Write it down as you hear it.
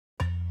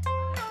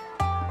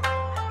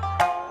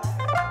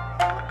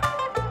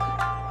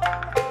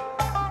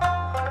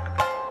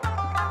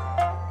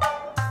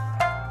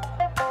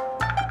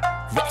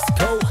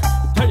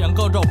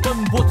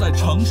在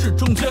城市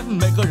中间，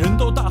每个人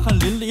都大汗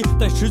淋漓，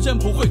但时间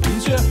不会停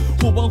歇，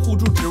互帮互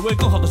助，只为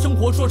更好的生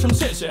活说声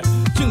谢谢。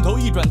镜头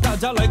一转，大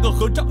家来个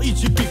合照，一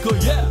起比个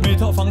耶。每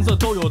套房子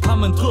都有他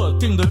们特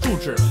定的住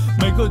址，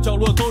每个角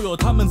落都有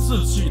他们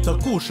自己的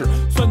故事，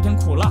酸甜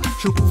苦辣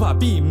是无法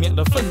避免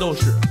的奋斗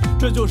史，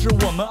这就是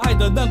我们爱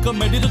的那个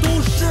美丽的都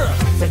市。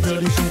在这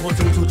里生活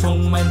处处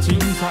充满精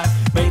彩，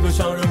每个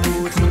小人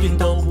物注定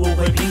都不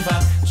会平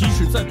凡，即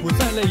使再苦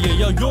再累也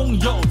要拥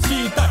有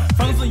期待。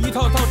房子一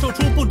套套售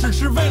出，不只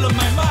是为了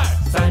买卖。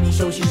在你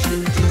休息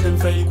时，智人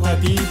飞快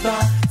抵达；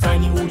在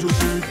你无助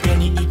时，给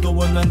你一个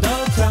温暖的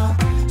家。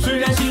虽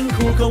然辛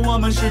苦，可我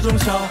们始终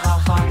笑哈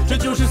哈。这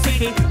就是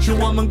City， 是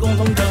我们共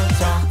同的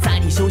家。在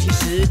你休息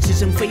时，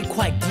智人飞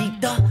快抵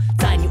达；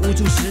在你无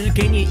助时，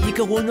给你一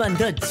个温暖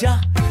的家。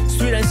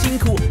虽然辛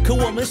苦，可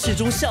我们始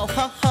终笑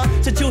哈哈。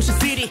这就是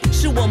City，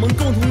 是我们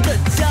共同的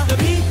家。The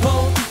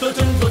people 都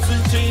争做自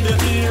己的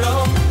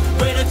hero，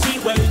 为了机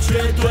会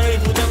绝对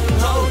不等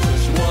候。这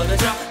是我的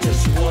家，这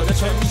是我的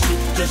城市，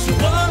这是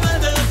我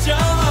们的骄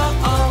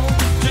傲。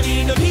这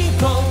里的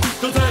people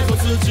都在做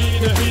自己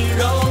的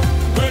hero，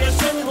 为了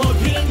生活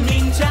拼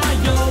命加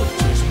油。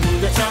这是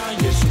你的家，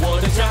也是我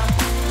的家，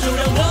就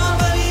让我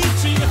们一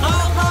起好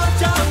好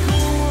照顾。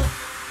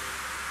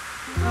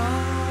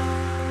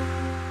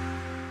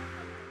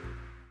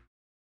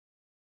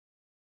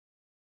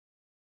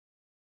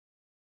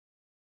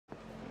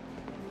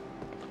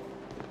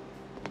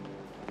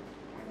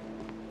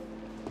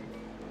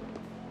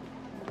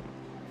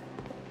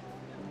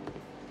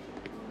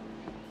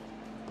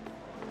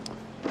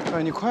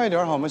哎，你快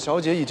点好吗，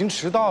小姐，已经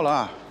迟到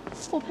了。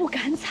我不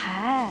敢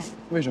踩。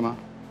为什么？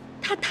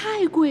它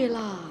太贵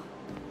了，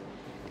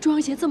中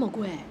央鞋这么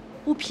贵，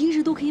我平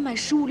时都可以买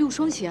15、16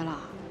双鞋了。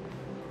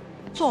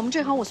做我们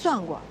这行我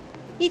算过，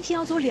一天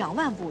要走2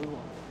万步路，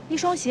一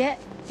双鞋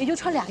也就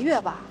穿2月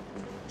吧。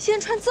现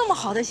在穿这么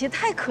好的鞋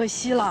太可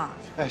惜了。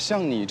哎，像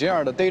你这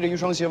样的逮着一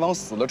双鞋往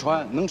死了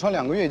穿，能穿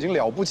2个月已经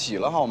了不起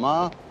了，好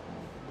吗？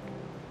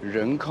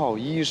人靠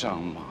衣裳，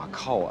马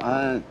靠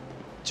鞍。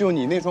就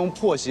你那双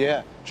破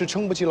鞋是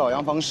撑不起老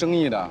洋房生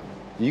意的。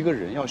一个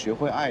人要学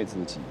会爱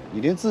自己，你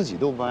连自己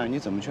都不爱，你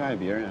怎么去爱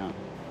别人啊？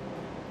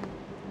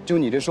就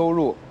你这收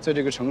入，在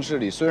这个城市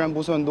里虽然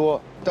不算多，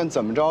但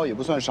怎么着也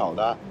不算少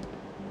的。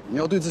你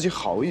要对自己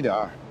好一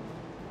点。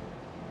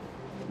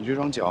你这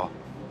双脚，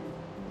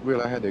未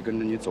来还得跟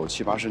着你走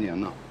70、80年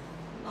呢。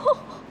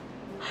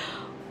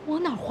我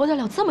哪活得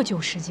了这么久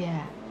时间？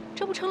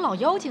这不成老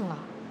妖精了？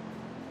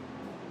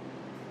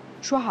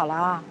说好了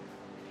啊。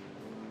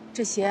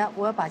这鞋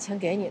我要把钱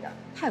给你的，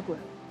太贵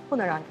了，不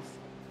能让你付。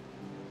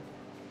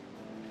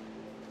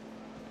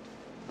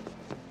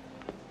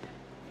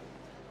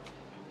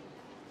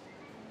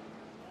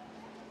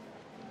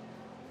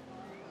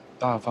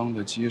大方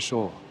的接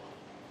受，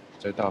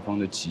再大方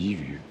的给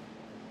予，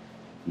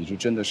你就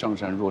真的上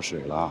善若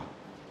水了。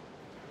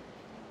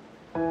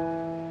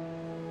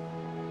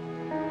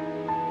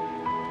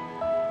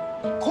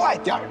快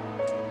点儿！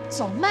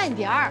走慢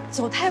点儿，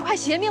走太快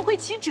鞋面会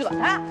起褶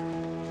的。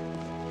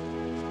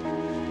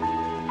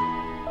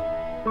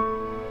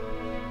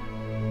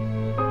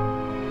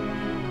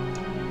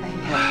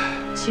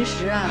其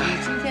实啊，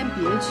你今天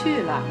别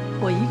去了，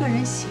我一个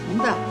人行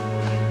的。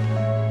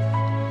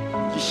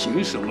你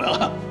行什么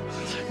啊？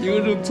一个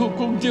人坐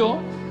公交，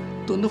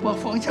都能把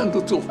方向都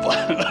坐反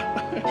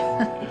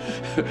了。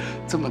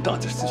这么大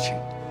的事情，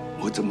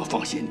我怎么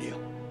放心你啊？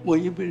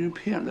万一被人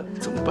骗了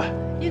怎么办？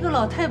一个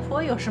老太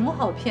婆有什么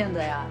好骗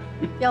的呀？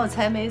要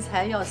财没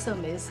财，要色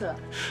没色。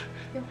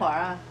一会儿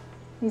啊，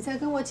你再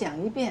跟我讲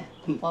一遍，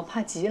我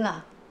怕急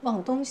了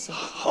忘东西。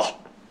好，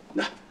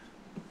来。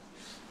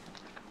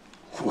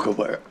户口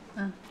本，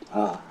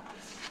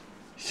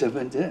身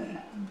份证，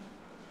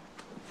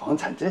房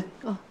产证，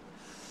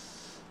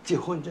结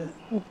婚证，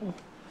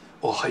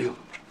还有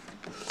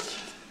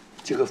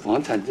这个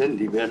房产证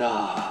里边呢，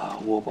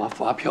我把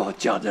发票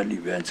夹在里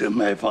边，这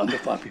买房的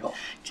发票。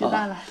知道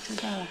了，知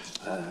道了。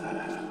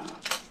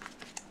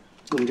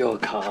公交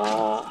卡，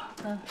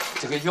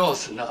这个钥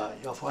匙呢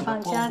要放在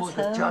包包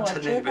的夹层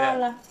里边。知道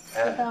了，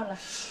知道了。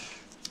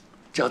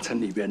夹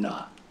层里边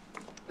呢，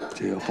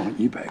这要放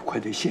100块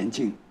的现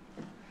金。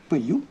备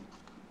用，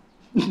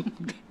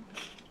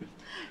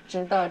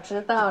知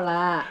道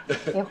了。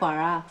一会儿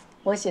啊，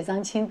我写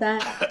张清单。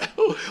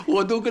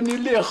我都跟你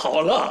列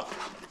好了。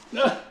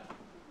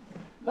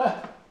来，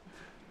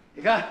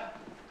你看，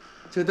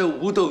这在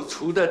五斗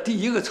橱的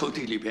第1个抽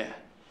屉里边。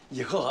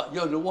以后啊，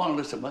要是忘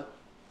了什么，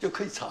就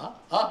可以查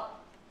啊。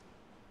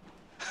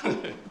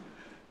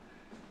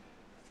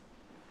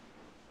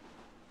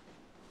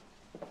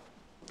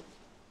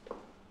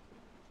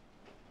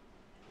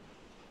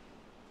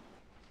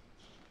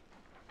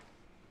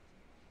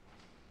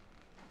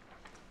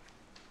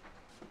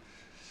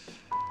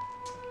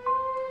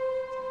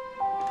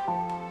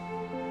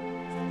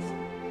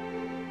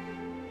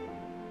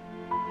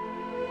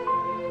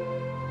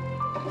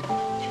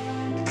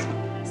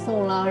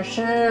宋老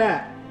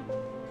师，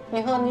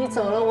以后你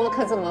走了，我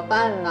可怎么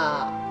办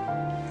呢？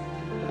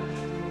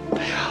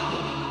哎呀，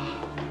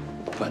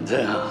反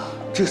正啊，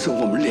就是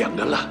我们两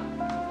个了，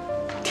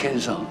天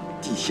上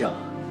地下，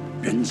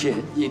人间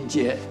阴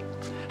间，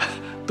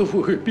都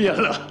不会变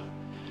了。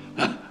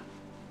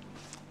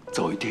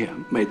早一天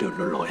买到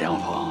了老洋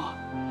房，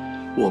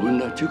我们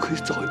呢就可以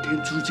早一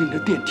天住进了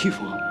电梯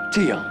房，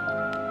这样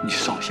你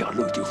上下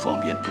楼就方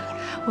便多了。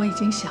我已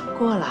经想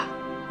过了，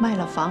卖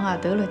了房啊，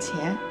得了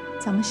钱，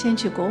咱们先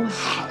去国外。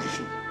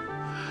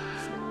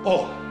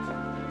哦，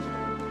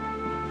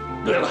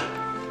对了，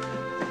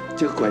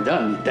这个拐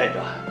杖你带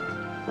着，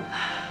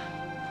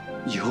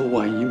以后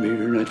万一没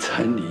人来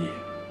搀你，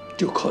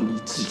就靠你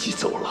自己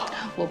走了。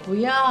我不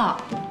要，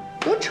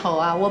多丑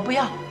啊！我不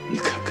要。你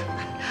看看，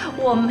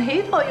我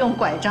没到用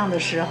拐杖的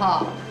时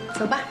候。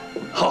走吧。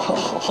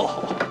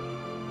好。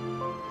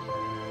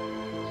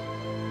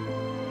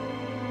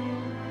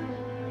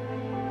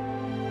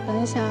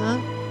等一下啊。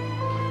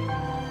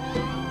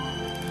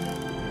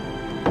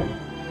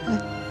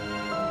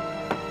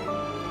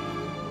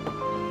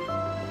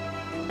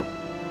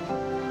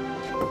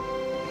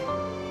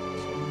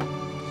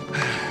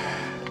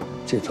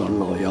这幢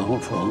老洋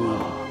房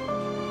啊，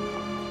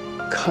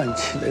看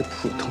起来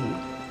普通，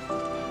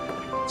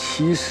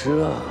其实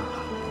啊，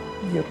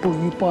也不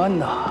一般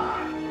呐。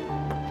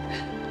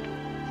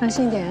放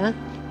心点啊。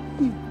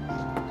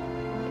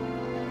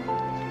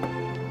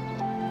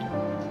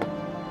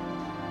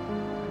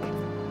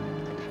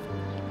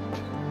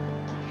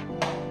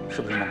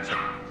是不是梦想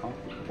啊？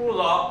顾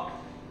总，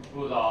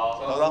顾总，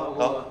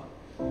走。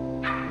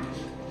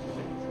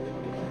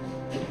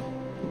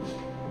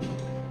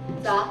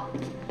走。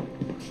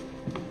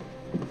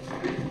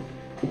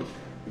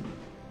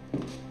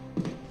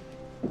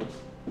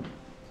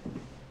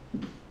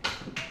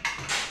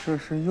这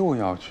是又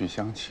要去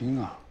相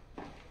亲啊？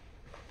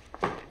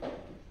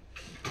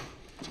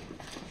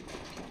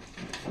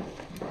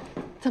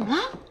怎么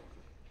了？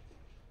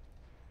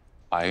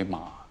白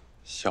马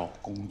小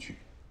公举。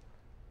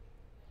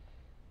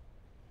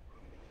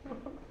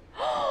王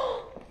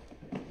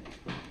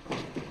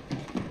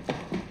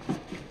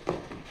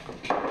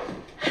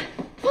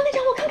队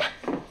长，我看看。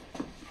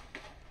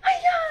哎呀，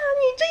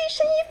你这一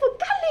身衣服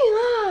大领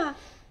啊！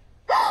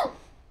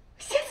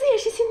鞋子也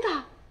是新的。哎呦，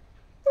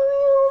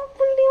不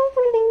灵不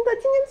灵的，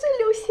今年最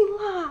流行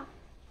了。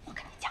我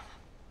跟你讲啊，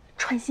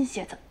穿新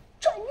鞋子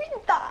转运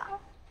的。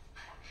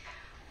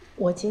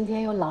我今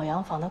天有老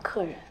洋房的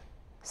客人，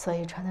所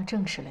以穿的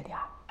正式了点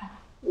儿。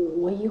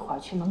我一会儿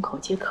去门口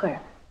接客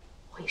人，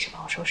会议室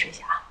帮我收拾一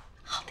下啊。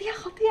好的呀，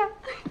好的呀。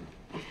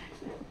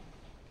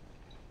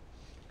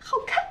好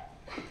看。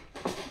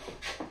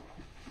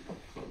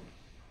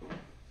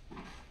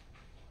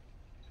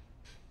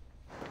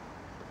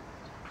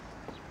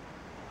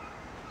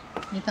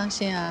你当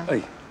心啊！哎，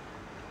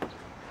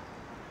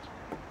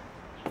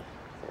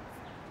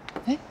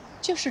哎，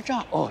就是这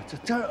儿。哦，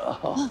这儿啊。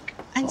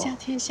安家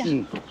天下。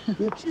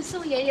是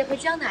宋爷爷和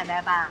江奶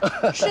奶吧？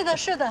是的，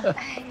是的。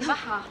哎，你们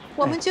好。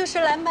我们就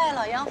是来卖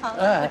老洋房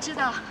的。我知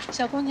道。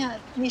小姑娘，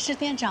你是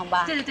店长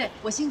吧？对，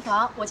我姓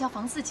房，我叫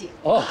房似锦。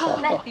哦，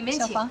来，里面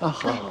请。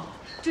好。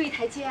注意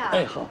台阶啊。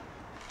哎，好。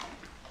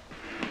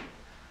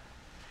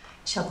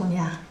小姑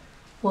娘，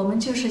我们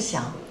就是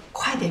想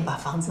快点把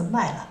房子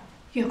卖了，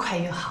越快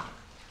越好。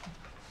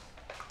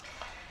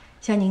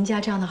像您家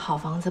这样的好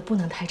房子不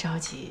能太着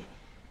急，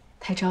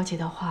太着急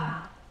的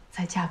话，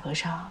在价格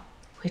上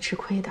会吃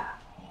亏的。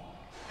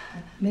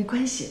没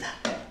关系的，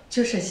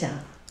就是想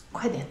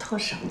快点脱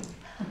手。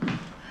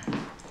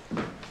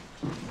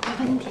麻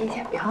烦您填一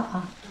下表。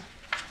好。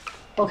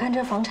我看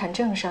这房产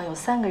证上有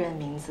3个人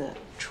名字，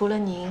除了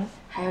您，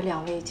还有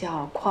2位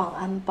叫邝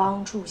安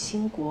邦、祝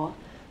兴国，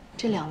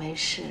这2位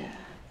是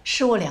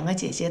我2个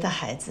姐姐的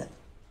孩子。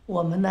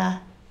我们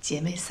呢，姐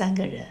妹3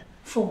个人，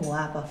父母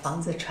啊把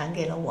房子传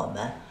给了我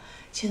们。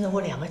现在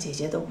我2个姐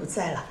姐都不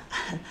在了，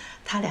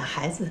他俩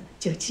孩子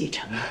就继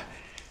承了。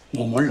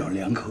我们老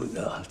两口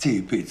子这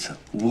一辈子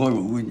无儿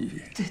无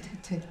女。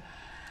对。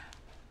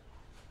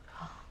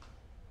好，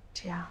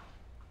这样。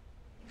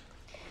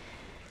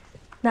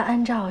那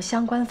按照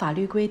相关法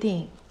律规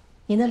定，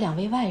您的2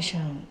位外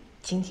甥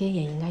今天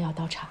也应该要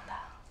到场的。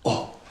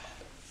哦，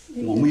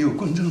我们有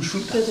公证书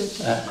的。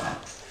对。哎，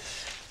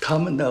他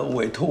们呢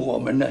委托我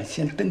们呢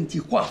先登记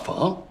挂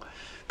房，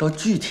到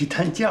具体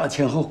谈价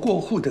钱和过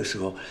户的时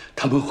候，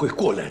他们会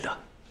过来的。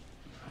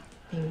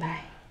明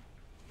白。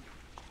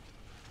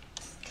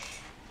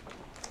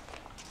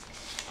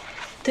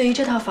对于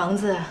这套房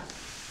子，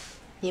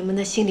你们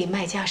的心理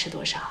卖价是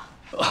多少？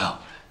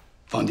啊，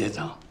方店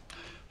长，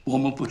我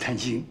们不贪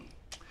心，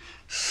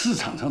市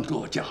场上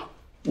多少价，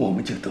我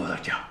们就多少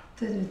价。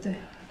对。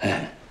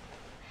哎，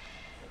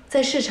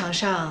在市场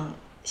上，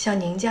像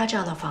您家这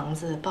样的房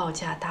子报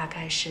价大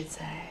概是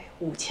在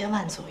5000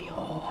万左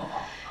右。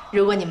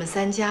如果你们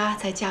3家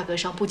在价格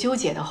上不纠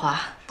结的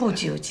话，不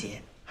纠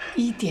结，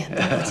一点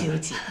都不纠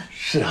结。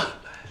是啊，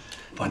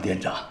方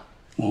店长，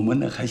我们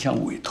呢还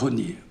想委托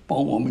你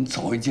帮我们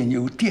找一间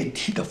有电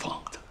梯的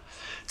房子，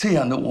这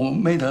样呢，我们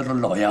卖到的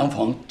老洋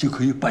房就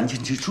可以搬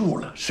进去住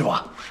了，是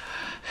吧？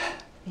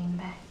明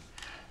白。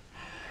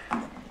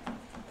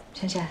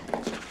珊珊，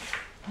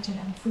把这2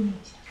个复印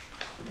一下。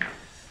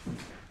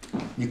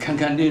你看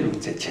看内容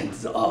再签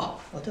字啊。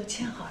我都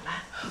签好了。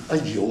哎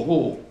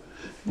呦，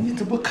你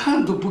怎么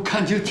看都不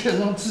看就签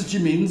上自己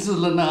名字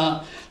了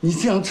呢？你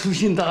这样粗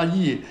心大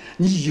意，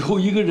你以后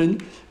一个人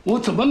我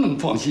怎么能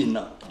放心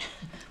呢？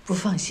不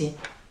放心，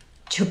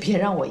就别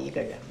让我一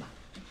个人嘛。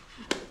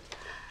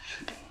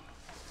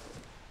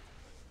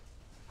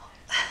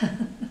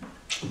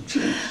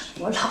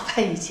我老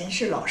爸以前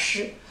是老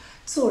师，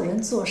做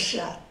人做事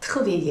啊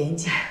特别严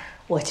谨，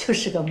我就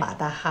是个马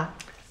大哈。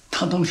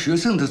他当学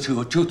生的时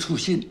候就粗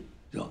心，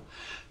是吧？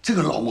这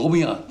个老毛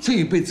病啊，这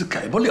一辈子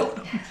改不了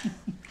的。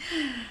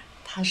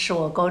他是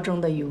我高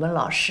中的语文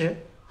老师，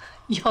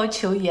要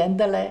求严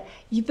的嘞，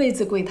一辈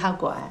子归他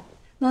管。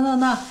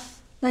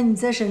那你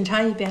再审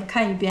查一遍，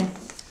看一遍，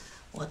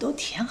我都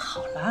填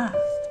好了。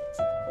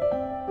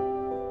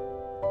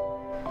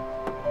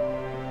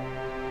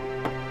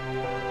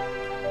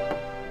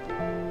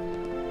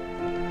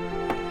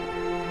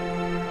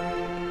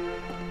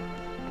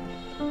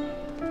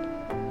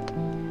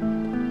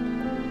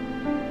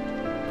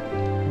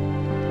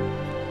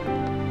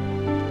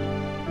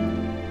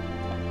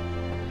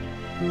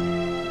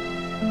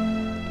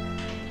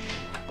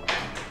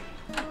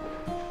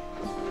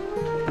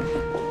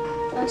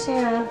欣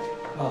然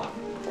啊，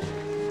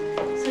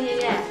孙爷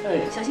爷，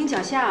哎，小心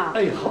脚下啊！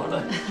哎，好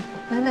了，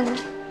来，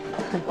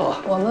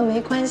哦，我们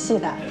没关系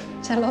的，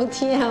这楼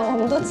梯啊，我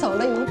们都走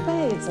了一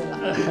辈子了。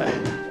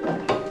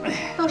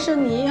倒是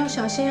你要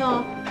小心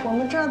哦，我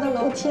们这儿的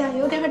楼梯啊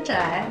有点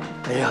窄。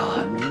哎呀，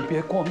你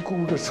别光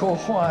顾着说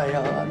话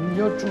呀，你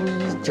要注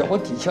意脚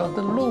底下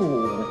的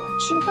路。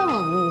知道，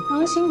你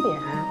当心点。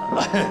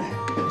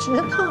知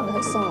道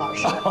的，宋老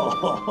师。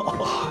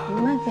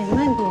你慢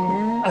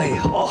点。哎，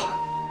好。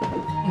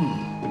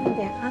慢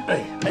点啊！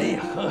哎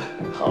呀，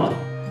好，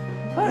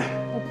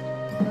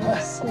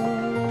行。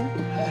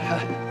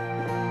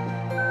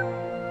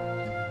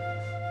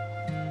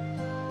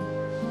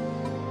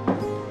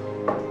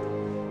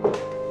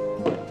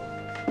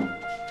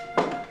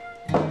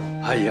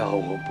哎呀，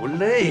我不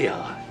累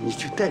呀，你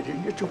去带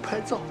人家去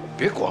拍照，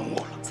别管我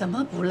了。怎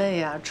么不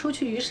累啊？出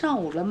去一上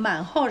午了，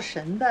蛮耗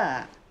神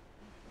的。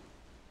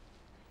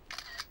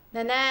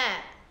奶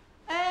奶，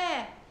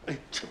哎，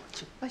去，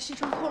把西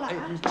装脱了啊！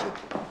你去。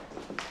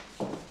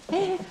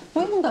不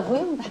用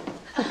的。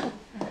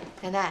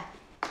奶奶，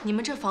你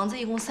们这房子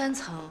一共3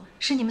层，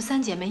是你们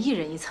3姐妹1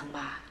人1层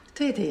吧？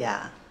对的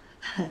呀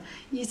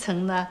，1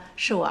层呢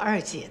是我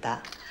2姐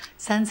的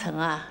，3层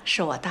啊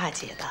是我大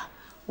姐的，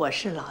我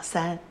是老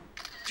3，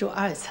住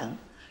2层，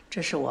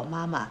这是我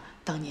妈妈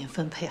当年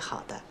分配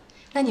好的。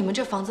那你们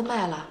这房子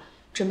卖了，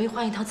准备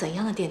换一套怎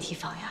样的电梯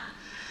房呀？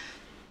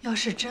要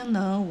是真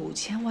能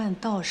5000万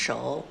到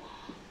手，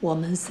我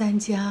们3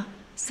家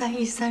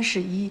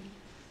3×1=31，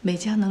每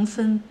家能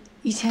分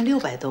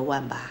1600多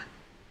万吧？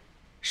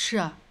是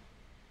啊，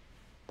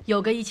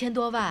有个1000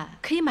多万，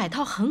可以买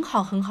套很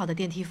好的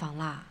电梯房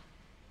啦。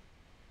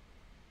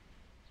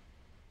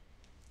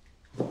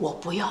我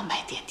不要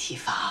买电梯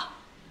房。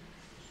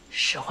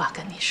实话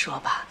跟你说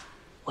吧，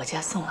我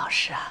家宋老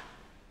师啊，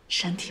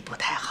身体不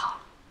太好，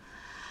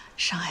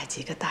上海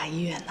几个大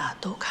医院呢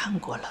都看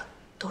过了，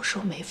都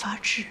说没法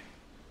治。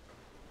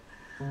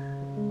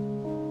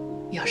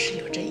要是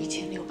有这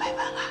1600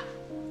万啊，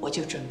我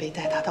就准备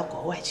带他到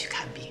国外去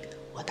看病。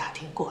我打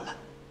听过了，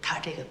他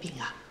这个病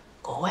啊，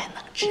国外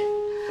能治。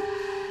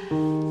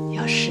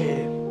要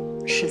是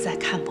实在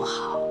看不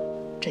好，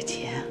这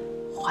钱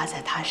花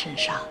在他身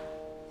上，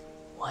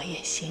我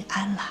也心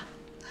安了。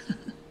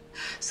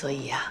所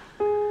以呀，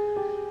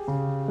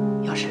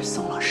要是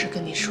宋老师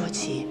跟你说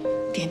起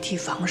电梯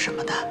房什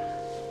么的，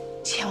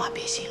千万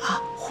别信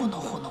啊，糊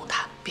弄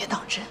他，别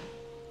当真。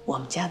我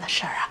们家的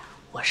事儿啊，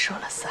我说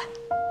了算。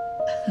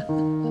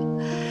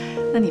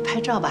那你拍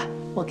照吧，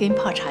我给你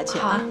泡茶去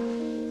啊。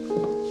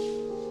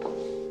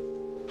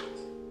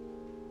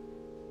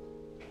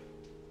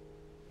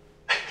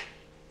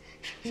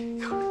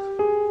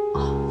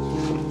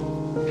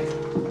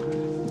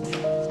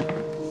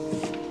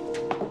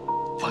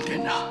方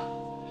店长，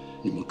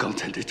你们刚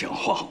才的讲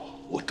话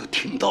我都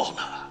听到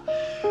了。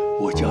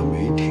我家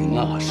梅婷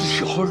啊是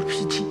小孩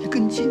脾气一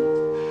根筋，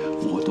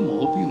我的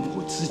毛病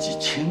我自己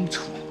清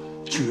楚，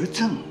绝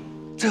症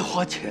再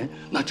花钱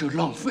那就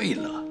浪费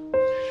了，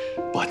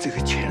把这个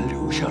钱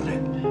留下来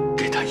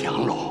给他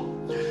养老。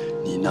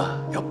你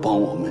呢要帮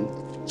我们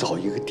找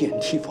一个电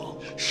梯房，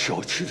小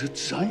区的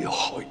治安要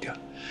好一点，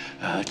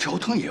交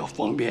通也要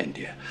方便一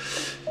点，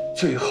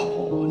最好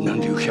能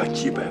留下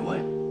几百万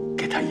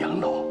给他养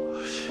老，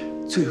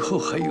最后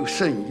还有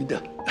剩余的，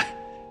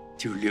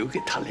就留给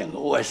他2个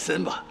外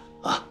甥吧。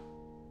啊，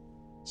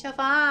小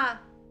房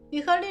啊，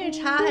你喝绿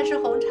茶还是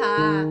红茶？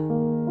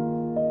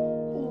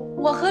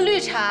我喝绿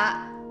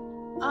茶。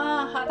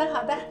啊，好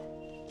的。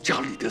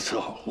家里的事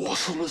我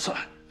说了算，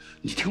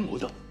你听我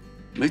的，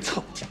没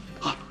错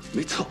啊，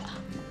没错。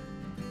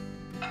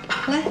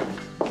来，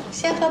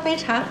先喝杯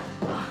茶。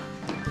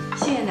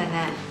谢谢奶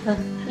奶。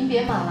您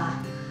别忙了。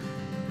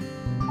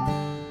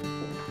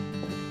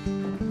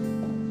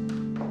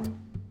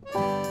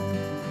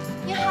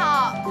你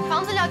好，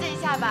房子了解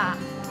一下吧。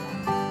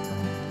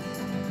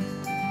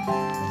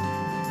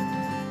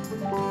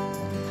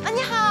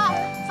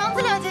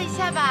解一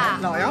下吧。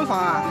老洋房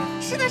啊？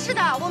是的，是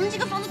的，我们这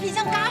个房子品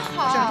相嘎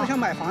好。现在都想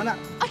买房的。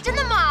啊，真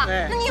的吗？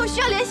对。那你有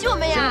需要联系我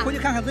们呀？行，回去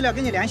看看资料，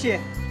跟你联系。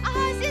啊，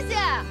谢谢。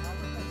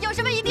有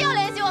什么一定要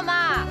联系我们。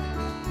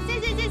谢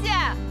谢，谢谢。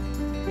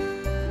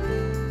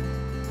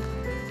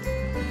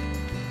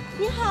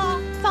你好，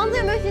房子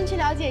有没有兴趣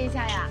了解一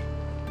下呀？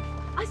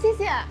啊，谢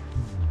谢。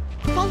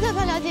房子要不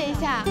要了解一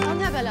下？房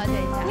子要不要了解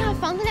一下？你好，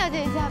房子了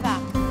解一下吧。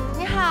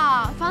你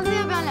好，房子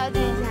要不要了解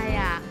一下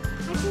呀？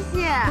啊，谢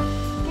谢。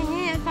给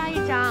您也发一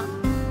张。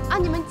啊，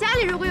你们家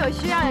里如果有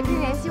需要，也可以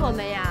联系我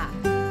们呀。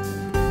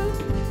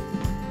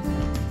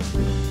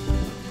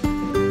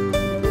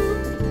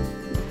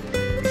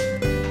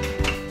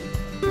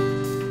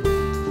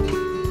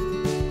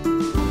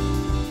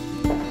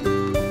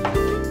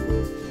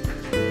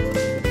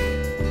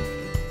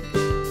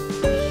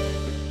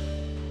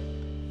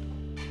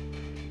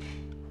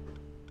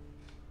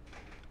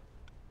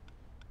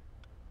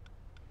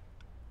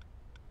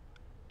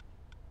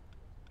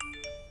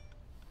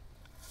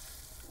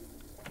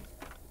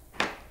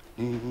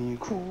你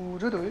哭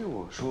着对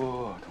我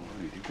说，童话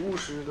里的故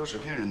事都是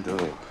骗人的。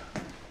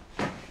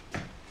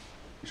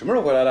你什么时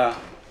候回来的？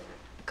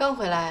刚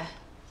回来。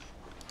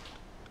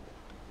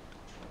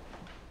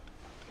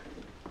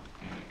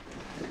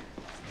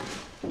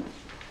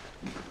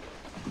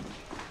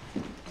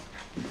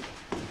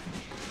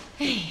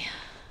哎呀，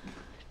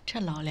这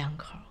老两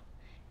口，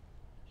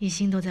一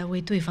心都在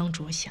为对方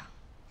着想，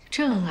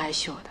真恩爱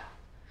秀的。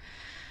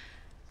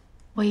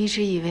我一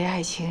直以为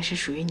爱情是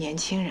属于年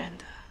轻人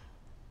的。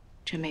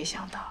真没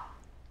想到，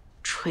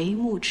垂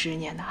暮之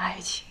年的爱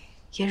情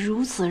也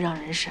如此让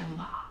人神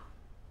往。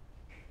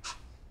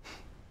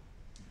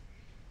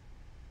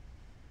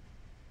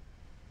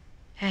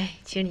哎，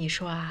其实你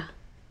说啊，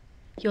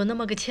有那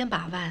么个千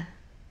把万，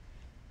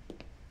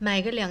买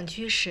个2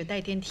居室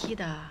带电梯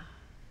的，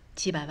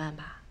几百万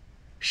吧，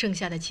剩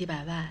下的几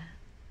百万，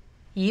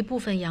一部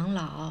分养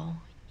老，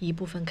一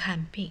部分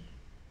看病，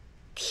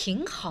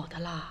挺好的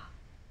啦。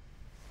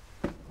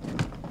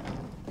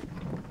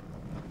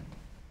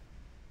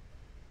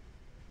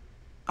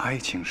爱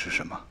情是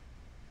什么？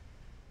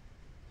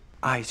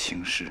爱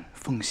情是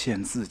奉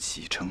献自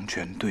己，成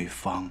全对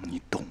方，你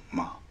懂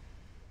吗？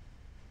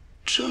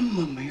这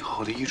么美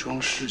好的一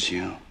桩事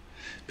情，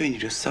被你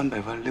这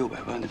300万、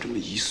600万的这么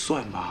一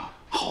算吧，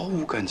毫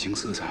无感情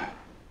色彩。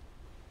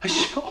哎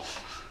呦，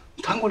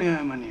你谈过恋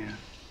爱吗你？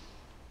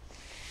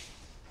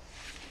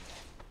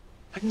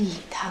你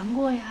谈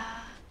过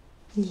呀，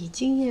你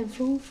经验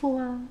丰富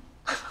啊。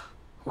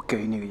我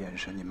给你个眼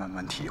神，你慢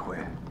慢体会。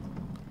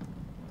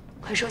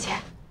快收钱。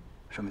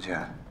什么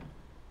钱？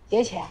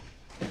结钱。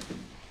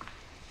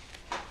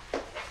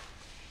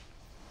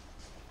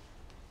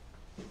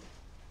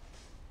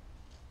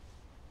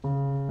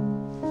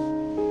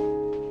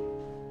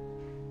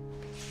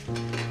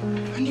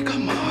哎，你干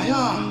嘛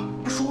呀？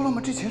不说了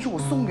吗？这钱是我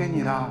送给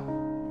你的，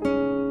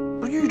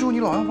不是预祝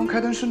你老洋房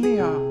开单顺利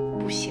啊。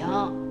不行，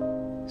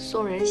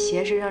送人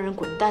鞋是让人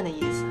滚蛋的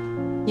意思。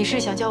你是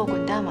想叫我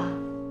滚蛋吗？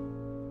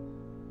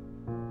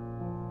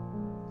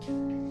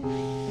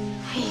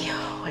哎呦，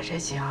我这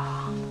脚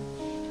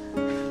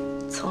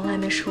从来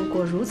没收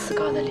过如此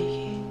高的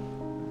礼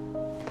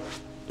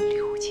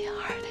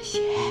，6200的鞋，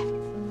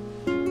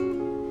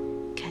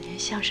感觉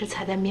像是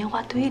踩在棉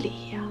花堆里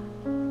一样，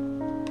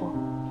不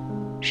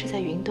是在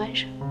云端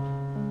上。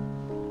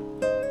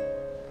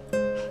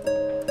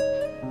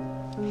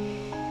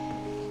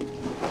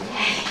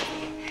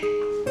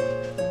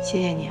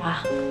谢谢你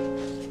啊，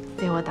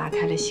为我打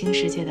开了新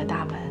世界的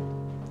大门，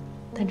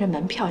但这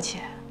门票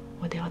钱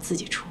我得要自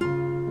己出。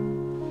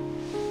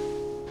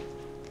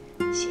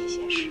谢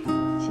谢师傅，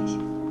谢谢，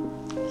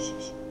谢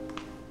谢。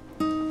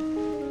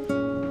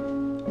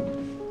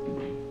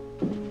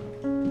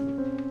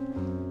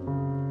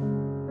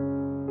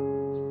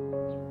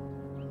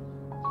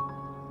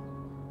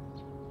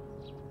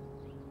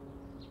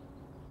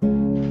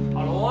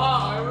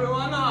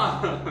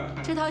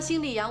这套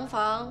新里洋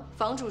房，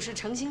房主是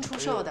诚心出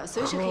售的，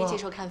随时可以接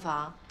受看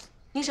房。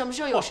您什么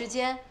时候有时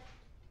间？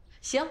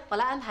行，我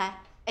来安排。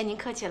哎，您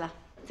客气了，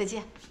再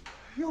见。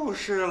又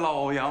是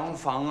老洋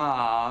房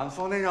啊，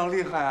房店长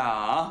厉害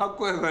啊！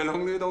乖乖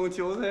龙绿洞，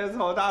韭菜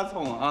炒大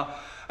葱啊！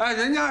哎，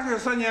人家是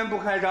3年不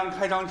开张，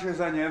开张吃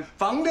3年，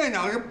房店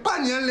长是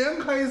半年连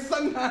开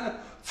3单，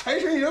财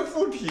神爷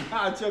附体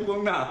啊！结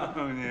婚呢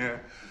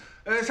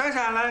你，闪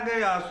闪来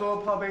给亚索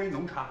泡杯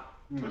浓茶。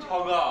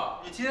超哥，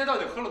你今天到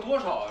底喝了多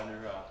少啊？这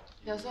是？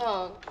亚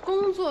索，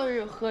工作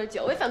日喝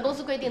酒违反公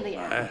司规定的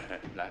呀。哎，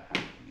来，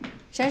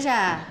闪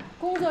闪，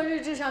工作日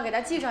志上给他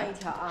记上一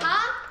条啊。好。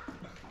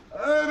别，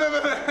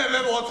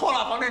我错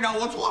了，房店长，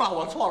我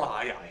错了。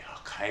哎呀，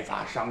开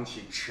发商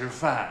请吃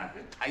饭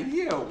谈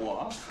业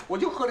务，我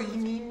就喝了一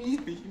咪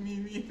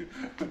咪。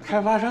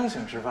开发商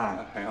请吃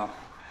饭？哎呀，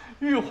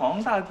玉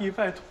皇大帝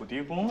拜土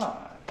地公啊，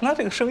那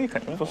这个生意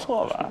肯定不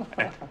错吧？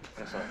哎，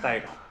带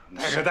一个。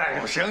带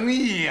着生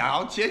意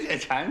啊，解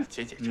馋。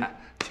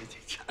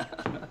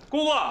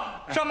姑姑，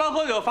上班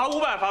喝酒罚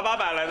500罚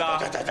800来的。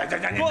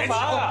多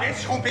罚了！别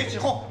起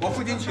哄，我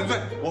负荆请罪。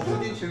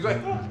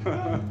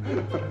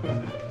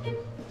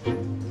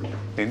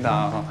领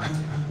导，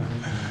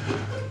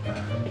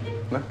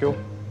来给我。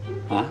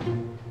啊？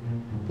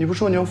你不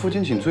说你要负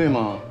荆请罪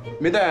吗？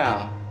没带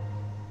啊？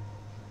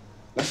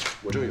来，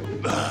我这个有。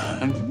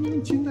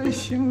记在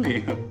心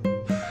里。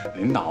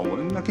领导，我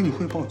来给你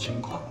汇报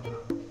情况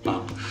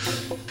啊。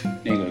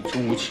那个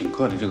中午请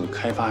客的这个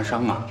开发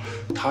商啊，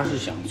他是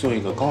想做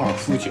一个高尔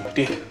夫酒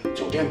店，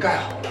酒店盖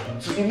好了，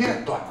资金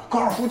链断了，高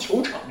尔夫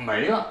球场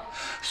没了，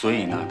所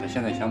以呢，他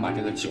现在想把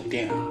这个酒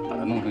店啊，把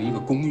它弄成一个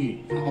公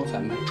寓，然后再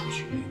卖出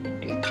去，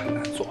这个太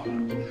难做了。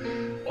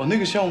哦，那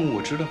个项目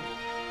我知道。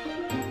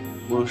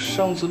我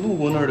上次路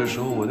过那儿的时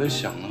候，我在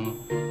想啊，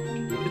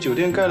这酒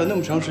店盖了那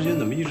么长时间，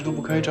怎么一直都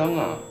不开张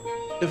啊？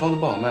那房子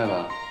不好卖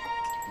吧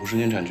？50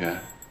年产权，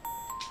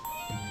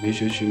没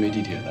学区，没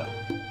地铁的。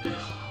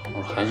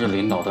我说还是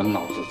领导的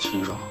脑子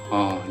清爽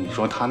啊！你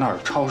说他那儿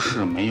超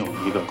市没有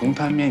一个，公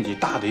摊面积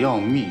大的要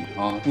命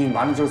啊！你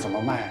完了之后怎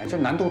么卖？这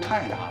难度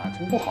太大了，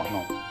真不好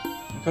弄。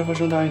开发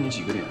商答应你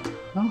几个点？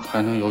那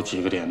还能有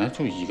几个点？那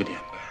就1个点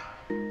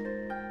呗。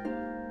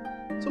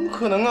怎么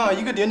可能啊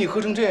？1个点你喝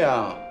成这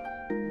样？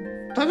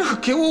他这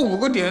给我5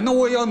个点，那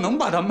我也要能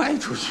把它卖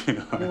出去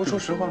啊！你给我说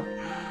实话。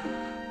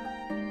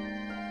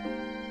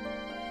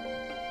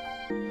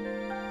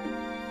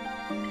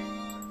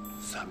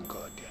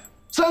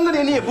3个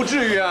点你也不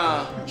至于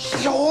啊！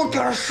小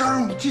点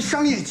声，这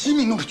商业机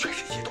密弄得全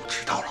世界都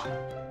知道了。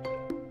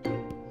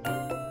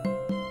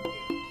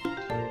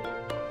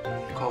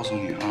我告诉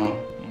你啊，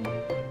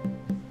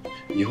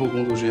以后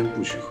工作之间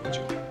不许喝酒，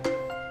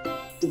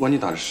不管你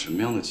打着什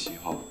么样的旗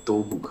号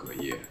都不可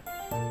以。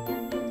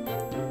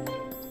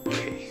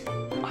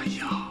哎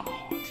呀，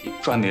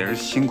赚点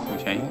辛苦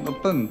钱用的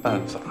笨办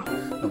法。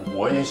那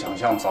我也想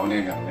像房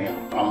店长那样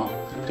啊。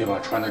对吧？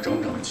穿得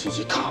整整齐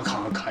齐，咔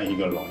咔开一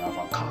个老洋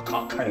房，咔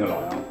咔开一个老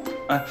洋房。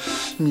哎，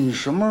你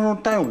什么时候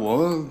带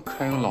我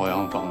开个老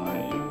洋房啊？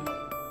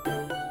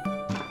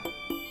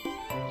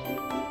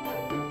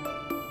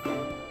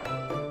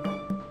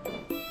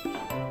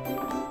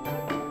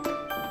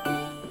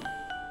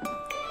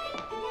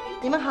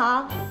你们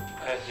好。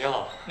哎，您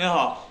好。您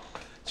好，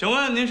请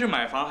问您是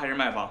买房还是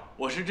卖房？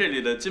我是这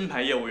里的金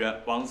牌业务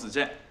员王子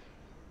健。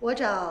我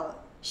找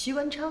徐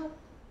文昌。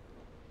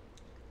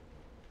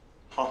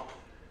好。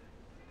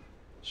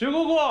徐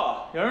姑姑，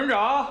有人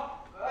找。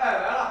哎，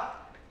来了。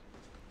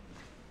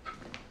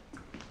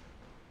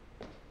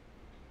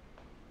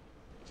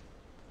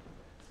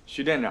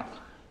徐店长。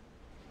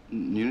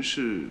您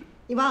是？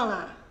你忘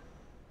了？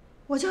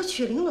我叫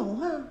曲玲珑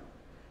啊，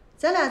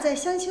咱俩在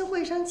相亲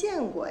会上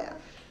见过呀。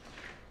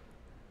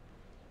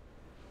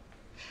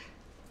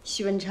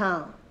徐文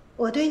昌，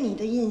我对你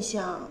的印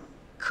象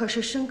可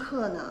是深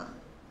刻呢。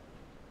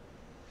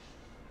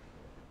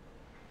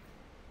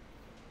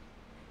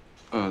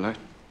来。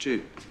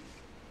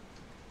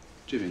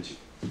这边请。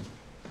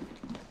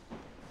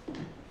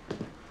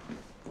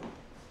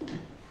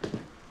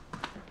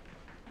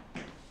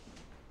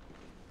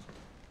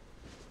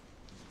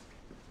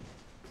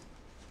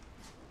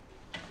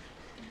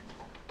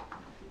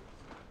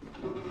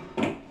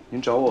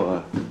您找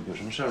我有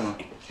什么事吗？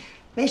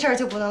没事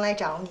就不能来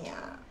找你啊！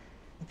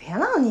你别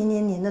老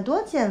您的，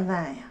多见外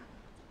呀！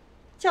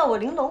叫我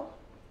玲珑，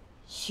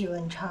许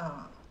文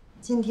昌，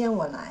今天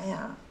我来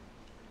呀，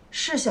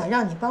是想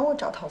让你帮我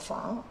找套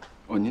房。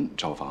哦，您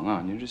找房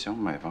啊？您是想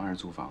买房还是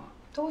租房啊？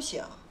都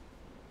行。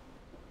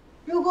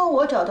如果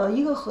我找到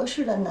一个合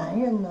适的男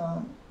人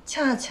呢，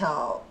恰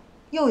巧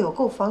又有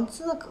购房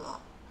资格，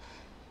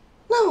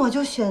那我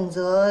就选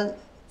择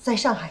在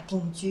上海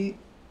定居，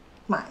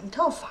买一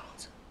套房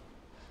子。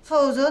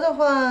否则的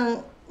话，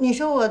你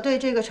说我对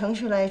这个城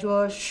市来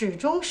说始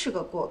终是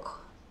个过客，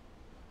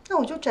那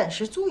我就暂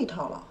时租一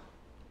套了。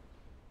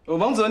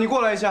王子，你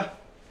过来一下。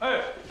哎，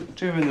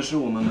这位呢是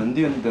我们门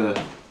店的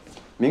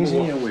明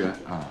星业务员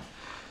啊，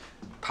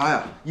他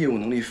呀业务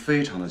能力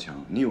非常的强，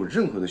你有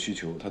任何的需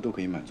求，他都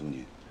可以满足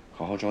您。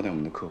好好招待我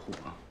们的客户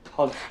啊。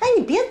好的。哎，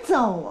你别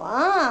走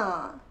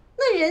啊，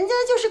那人家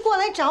就是过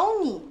来找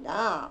你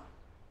的，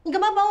你干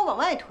嘛把我往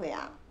外推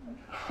啊？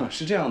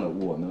是这样的，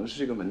我呢是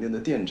这个门店的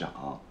店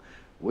长，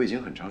我已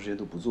经很长时间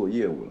都不做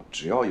业务了，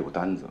只要有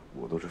单子，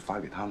我都是发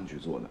给他们去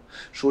做的。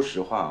说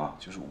实话啊，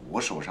就是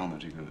我手上的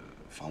这个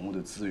房屋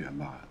的资源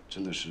吧，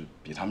真的是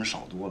比他们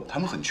少多了，他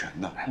们很全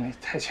的。哎，你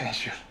太谦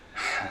虚了。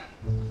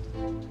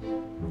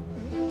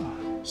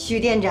徐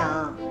店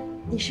长，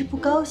你是不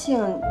高兴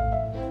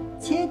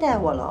接待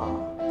我了？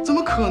怎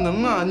么可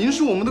能啊！您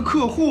是我们的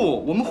客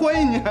户，我们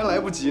欢迎您还来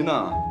不及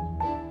呢。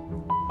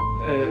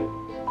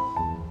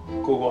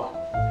姑姑，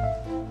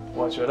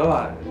我觉得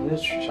吧，人家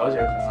曲小姐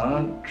可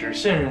能只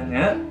信任您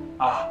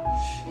啊，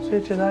所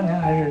以这单您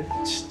还是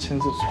亲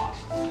自做。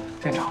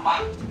店长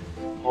吧，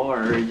偶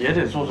尔也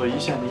得做一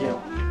线的业务。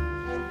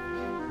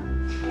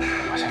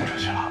我先出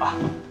去了啊。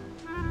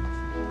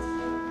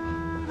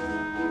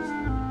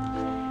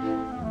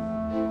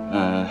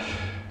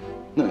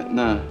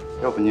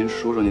和您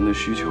说说您的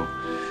需求，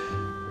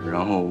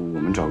然后我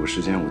们找个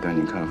时间我带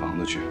您看房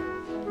子去。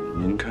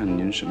您看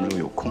您什么时候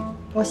有空？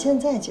我现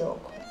在就有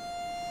空。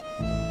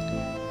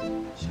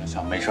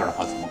想没事的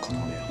话，怎么可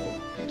能联婚？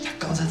他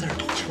刚才在这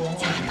吐说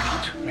话呢，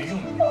没用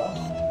苗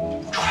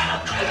头。出来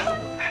了，出来了。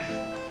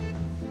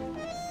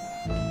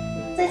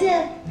再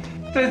见。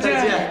再见。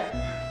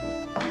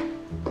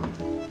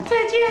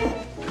再见。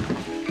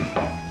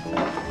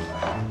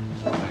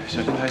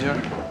小心台阶儿。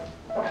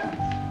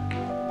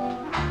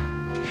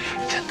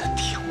真的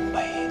挺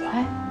美的。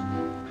哎，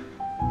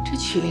这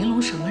曲玲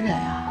珑什么人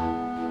啊？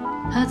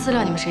他的资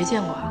料你们谁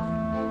见过啊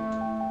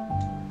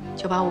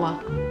？985啊？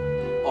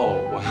哦，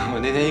我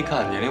那天一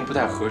看年龄不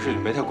太合适，就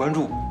没太关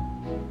注。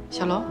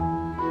小罗，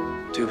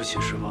对不起，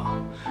师傅，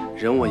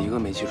人我一个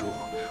没记住，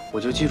我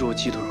就记住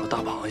鸡腿和大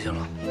螃蟹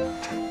了。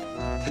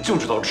他就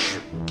知道吃。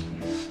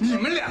你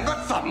们两个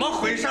怎么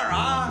回事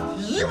啊？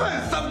一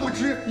问三不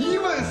知，一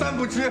问三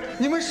不知。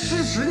你们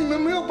事实你们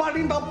没有把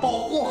领导保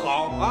护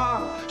好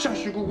啊！像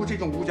徐姑姑这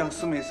种五讲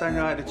四美三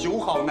仁爱的9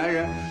好男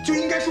人，就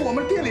应该是我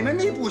们店里面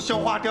内部消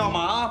化掉嘛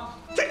啊！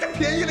在这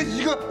便宜了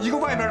一个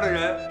外边的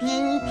人。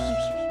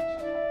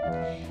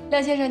廖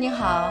先生您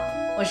好，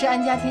我是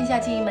安家天下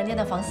经营门店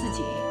的房似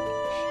锦。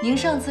您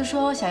上次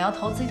说想要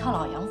投资一套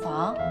老洋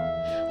房，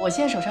我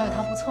现在手上有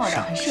套不错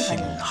的，很适合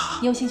你。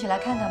你有兴趣来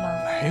看看吗？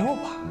没有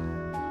吧？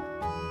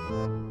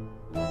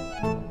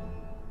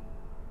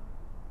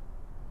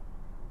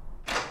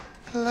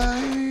来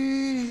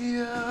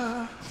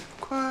呀，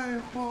快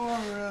活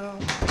啊，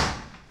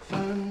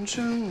反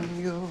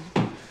正有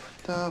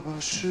大把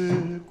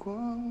时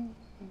光。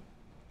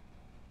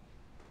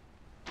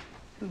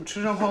怎么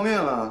吃上泡面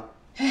了？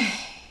唉，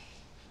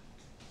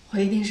我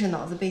一定是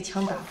脑子被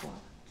枪打过了，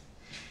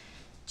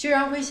居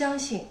然会相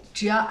信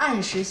只要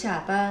按时下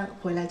班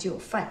回来就有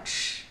饭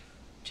吃，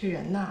这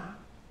人呐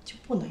就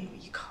不能有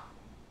依靠，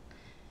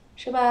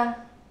是吧，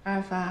阿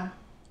尔法？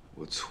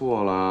我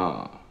错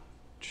了。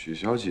曲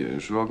小姐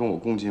说要跟我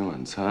共进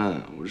晚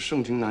餐，我是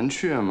盛情难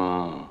却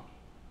嘛。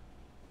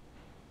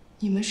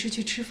你们是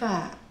去吃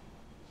饭，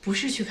不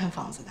是去看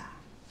房子的？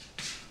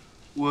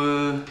我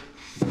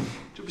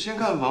这不先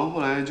看房，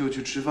后来就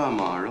去吃饭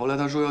嘛。然后后来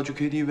她说要去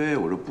KTV，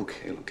 我说不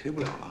K 了，K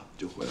不了了，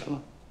就回来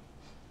了。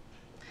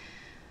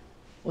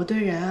我对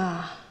人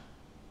啊，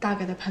大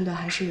概的判断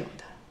还是有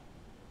的。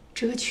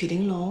这个曲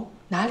玲珑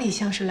哪里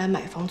像是来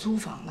买房租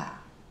房的，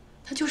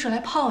他就是来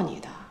泡你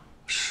的。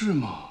是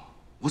吗？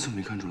我怎么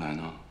没看出来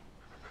呢？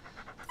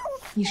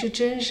你是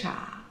真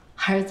傻，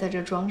还是在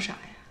这装傻呀？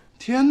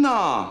天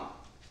哪！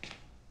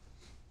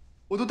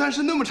我都单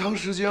身那么长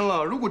时间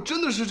了，如果真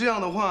的是这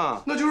样的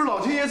话，那就是老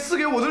天爷赐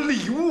给我的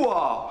礼物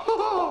啊！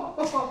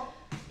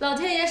老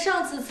天爷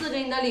上次赐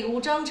给你的礼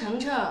物张程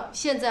程，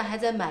现在还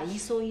在买1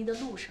送1的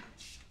路上。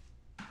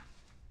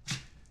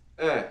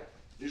哎，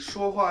你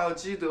说话要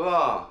积德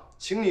啊，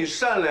请你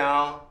善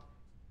良。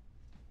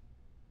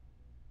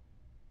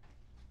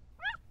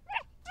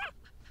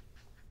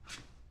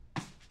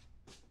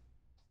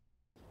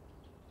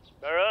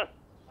来人，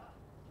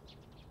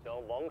将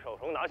王少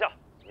成拿下，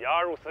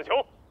押入死囚。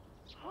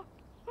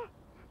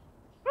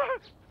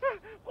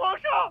皇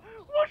上，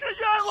我是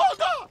冤枉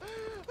的，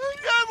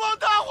冤枉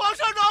他，皇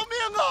上饶命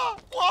啊！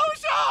皇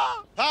上，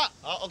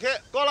好 ，OK，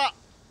 够了。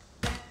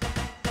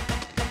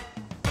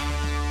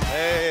哎，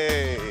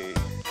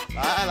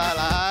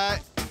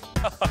来，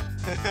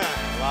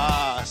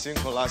哇，辛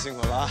苦了，辛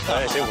苦了，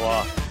哎，辛苦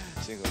啊，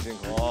辛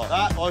苦。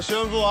来，我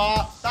宣布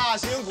啊，大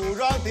型古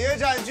装谍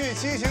战剧《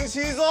7情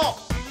7纵》。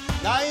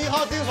男1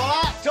号定所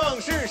了，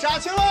正式杀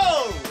青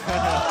喽！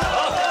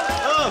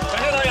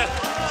感谢导演，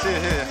谢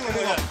谢，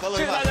谢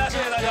谢大家，谢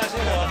谢大家，辛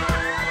苦了。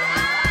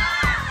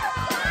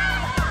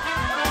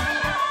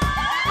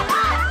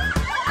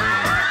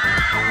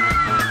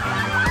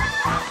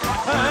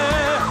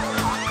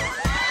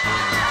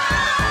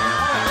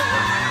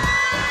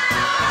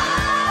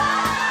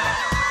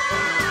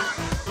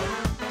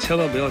千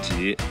万不要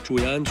急，注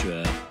意安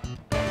全。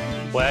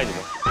我爱你们。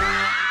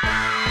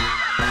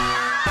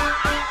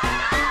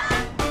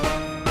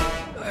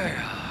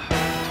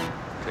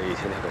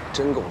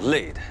真够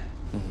累的。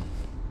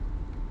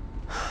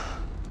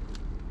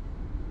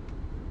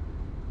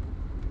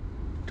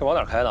这往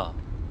哪开呢？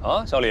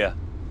啊，小李。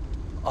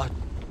啊，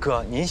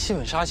哥，您戏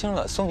份杀青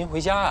了，送您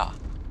回家呀。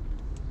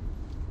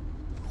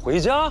回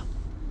家？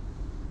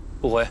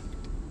不回。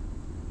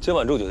今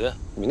晚住酒店，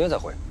明天再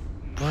回。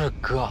不是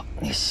哥，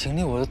那行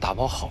李我都打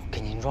包好，给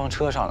您装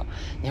车上了。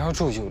您要是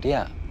住酒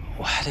店，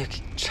我还得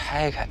给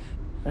拆开，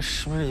那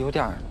是不是有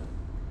点？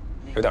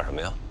有点什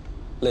么呀？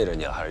累着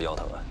你了还是腰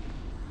疼啊？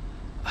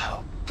哎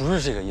呦，不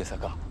是这个意思，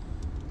哥。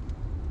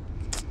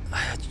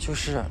哎呀，就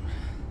是……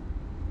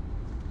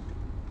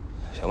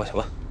行吧，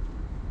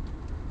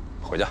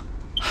回家。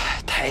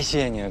哎，太谢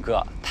谢你了，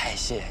哥，太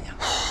谢谢你了。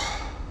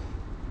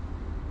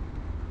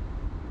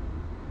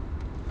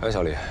哎，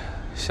小李，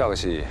下个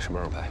戏什么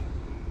时候拍？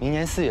明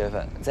年4月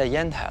份在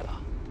烟台了。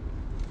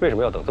为什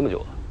么要等这么久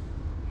啊？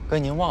哥，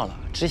您忘了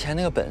之前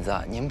那个本子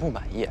您不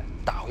满意，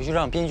打回去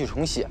让编剧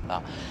重写了。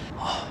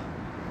啊，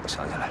我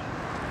想起来了。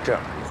这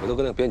样，你回头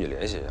跟那个编剧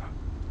联系一下，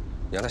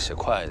你让他写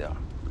快一点，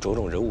着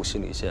重人物心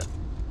理线，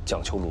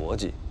讲求逻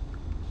辑，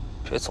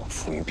别总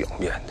浮于表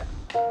面的。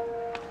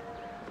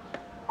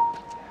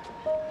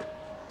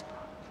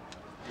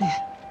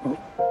哎，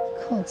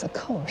扣子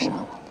扣上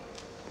了。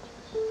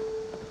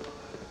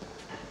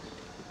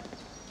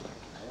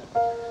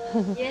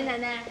爷爷奶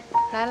奶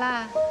来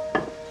啦。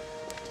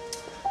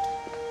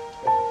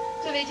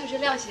这位就是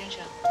廖先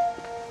生。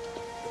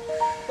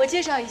我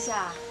介绍一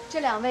下，这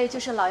2位就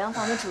是老洋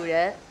房的主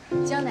人，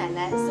江奶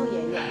奶、宋爷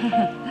爷。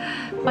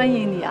欢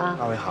迎你啊！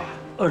二位好，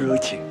二位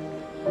请。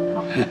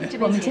好，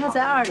我们家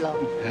在2楼。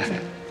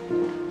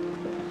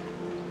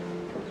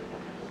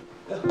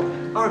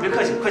二位别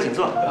客气，快请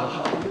坐。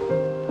好。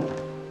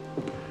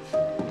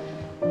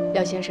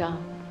廖先生，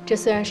这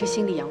虽然是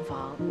新里洋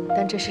房，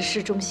但这是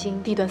市中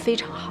心，地段非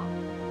常好。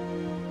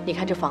你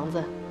看这房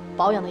子，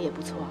保养的也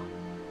不错，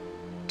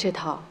这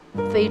套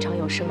非常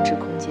有升值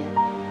空间。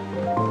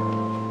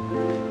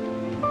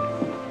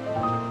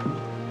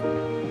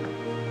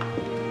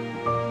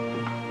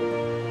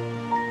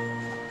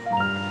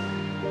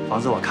房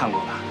子我看过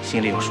了，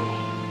心里有数。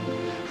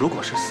如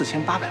果是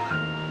4800万，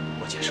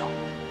我接受。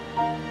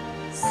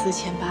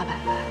4800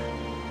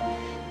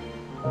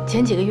万。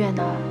前几个月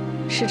呢，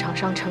市场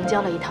上成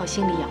交了一套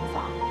新里洋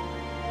房，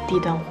地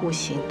段户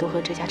型都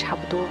和这家差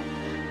不多，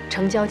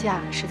成交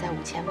价是在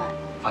5000万。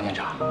方店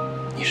长，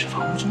你是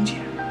房屋中介，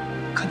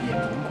可你也不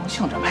能光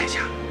向着买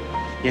家，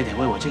也得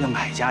为我这个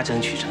买家争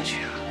取争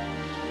取啊。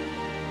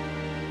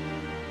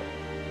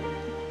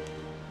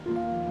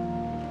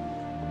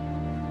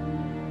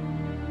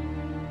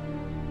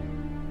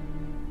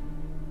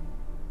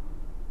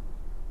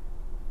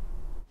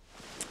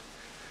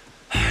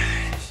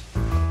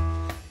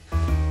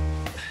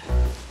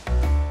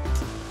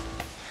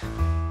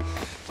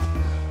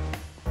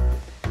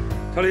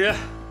小李，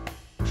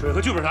水和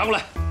剧本拿过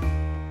来。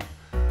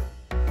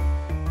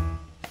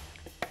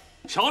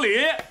小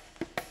李，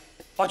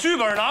把剧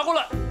本拿过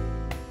来。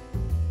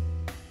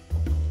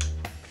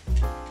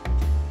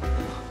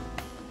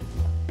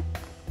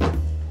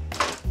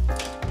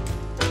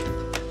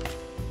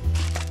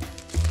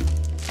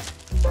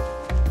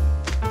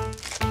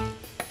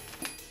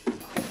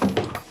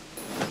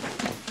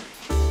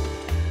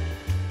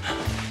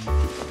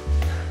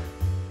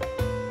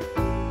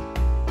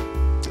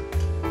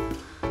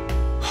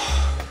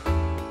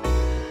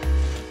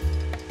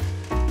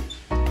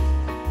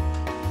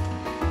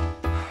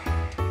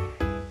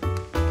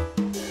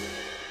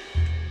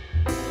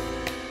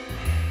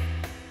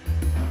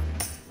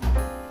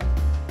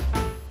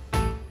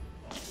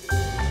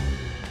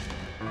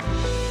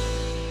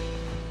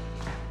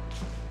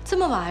这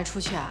么晚还出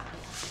去啊？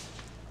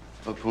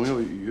朋友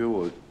约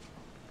我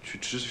去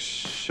吃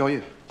宵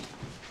夜。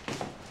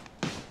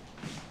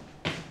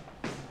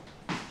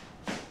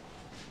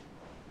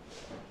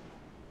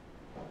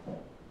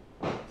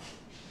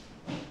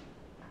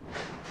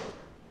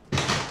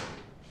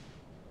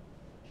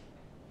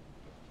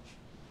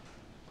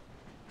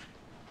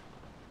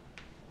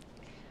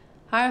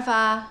阿尔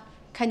法，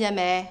看见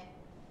没？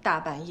大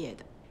半夜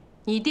的，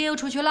你爹又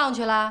出去浪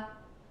去了。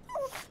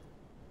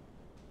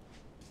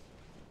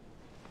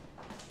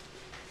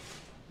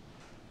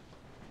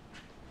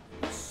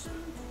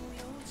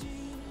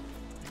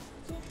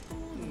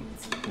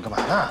你干嘛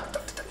呢？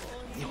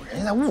一会儿人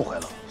家再误会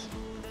了。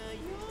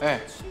哎，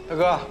大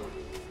哥，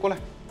过来。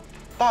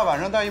大晚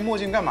上戴一墨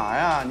镜干嘛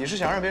呀？你是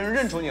想让别人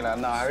认出你来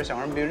呢，还是想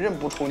让别人认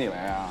不出你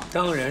来呀？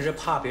当然是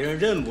怕别人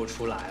认不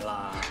出来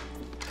啦。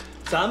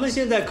咱们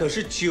现在可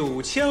是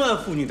9000万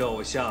妇女的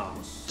偶像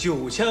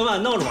，9000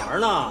万闹着玩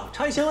呢，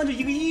差1000万就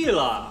1个亿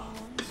了。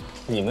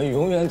你们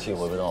永远体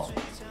会不到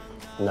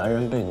男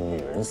人被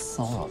女人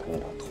骚扰的那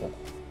种痛苦。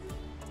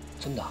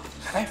真的？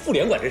哎，妇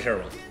联管这事儿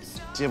吗？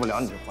接不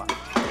了你这话。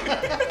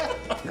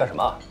你干什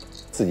么？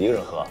自己一个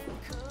人喝？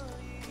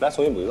来，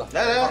重新补一个。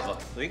来，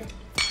补一个。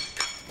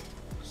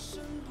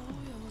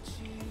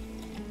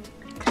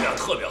这样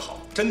特别好，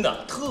真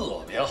的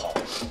特别好。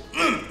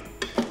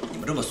你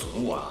们这么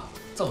损我啊，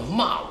这么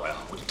骂我呀，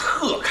我就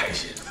特开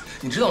心。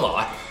你知道吗？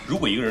哎，如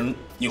果一个人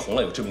你红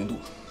了有知名度，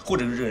或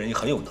者是这个人也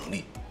很有能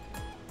力，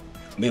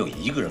没有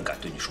一个人敢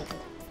对你说不。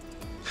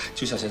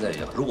就像现在一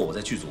样，如果我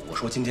在剧组我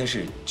说今天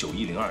是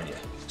9102年，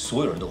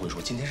所有人都会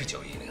说今天是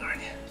9102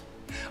年，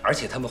而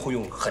且他们会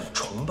用很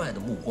崇拜的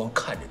目光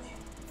看着你，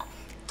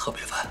特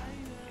别烦。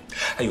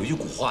还有一句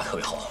古话特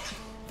别好，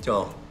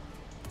叫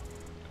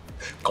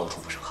“高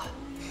处不胜寒”。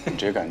你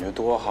这感觉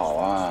多好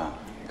啊！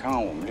你看看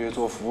我们这些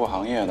做服务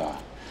行业的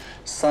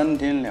，3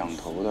天2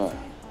头的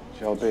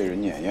就要被人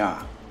碾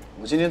压，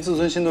我今天自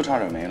尊心都差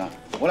点没了。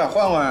我俩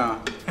换换呀！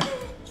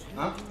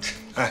啊？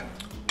哎，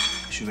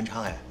许文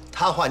昌，哎，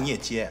他的话你也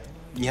接，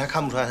你还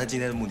看不出来他今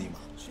天的目的吗？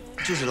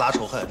就是拉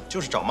仇恨，就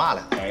是找骂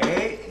来。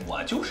哎，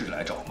我就是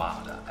来找骂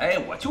的。哎，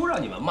我就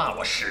让你们骂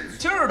我，使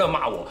劲儿的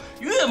骂我，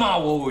越骂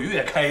我我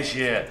越开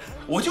心。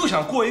我就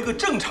想过一个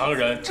正常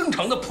人、正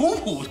常的普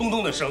普通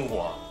通的生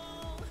活。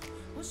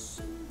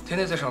天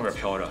天在上面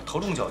飘着，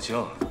头重脚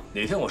轻，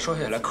哪天我摔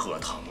下来可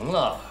疼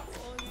了，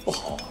不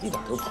好，一点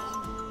都不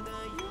好。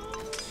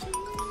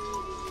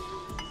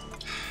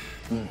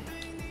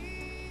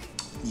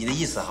你的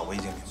意思啊，我已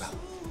经明白了。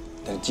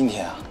但是今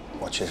天啊，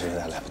我确实有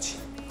点来不及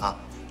啊。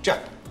这样，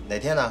哪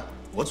天呢，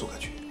我组个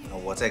局，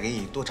我再给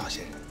你多找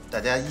些人，大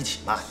家一起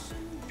骂你。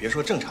别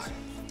说正常人，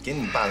给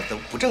你骂的都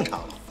不正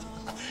常了。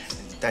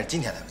但是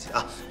今天来不及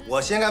啊，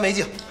我先干为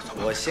敬，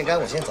我先干，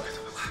我先走。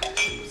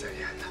再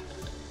见的，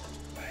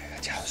哎呀，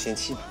家有仙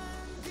妻嘛。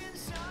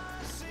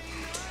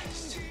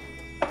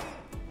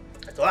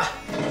走了。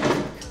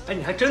哎，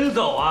你还真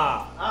走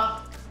啊？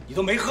啊，你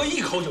都没喝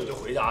一口酒就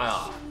回家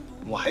呀？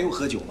我还用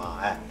喝酒吗？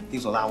哎，丁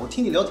索拉，我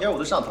听你聊天我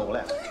都上头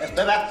了。哎，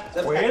拜拜，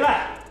再回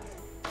来。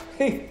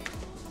嘿，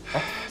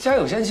哎，家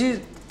有仙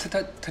妻，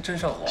他真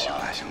上火。行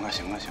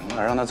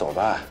了，让他走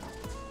吧。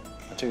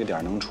这个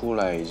点能出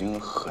来，已经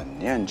很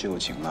念旧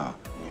情了。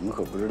你们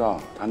可不知道，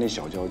他那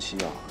小娇妻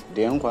啊，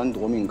连环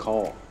夺命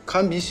call，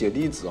 堪比血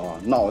滴子啊，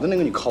脑袋能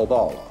给你 call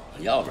爆了。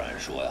要不然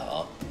说呀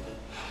啊，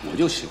我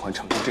就喜欢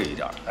程程这一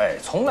点，哎，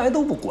从来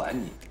都不管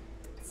你。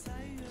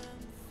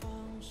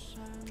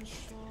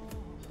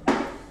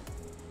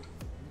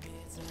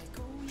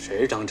谁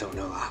是张程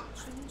程啊？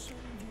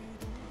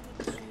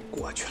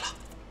过去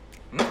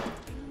了。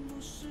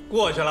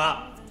过去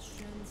了。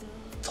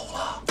走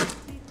了。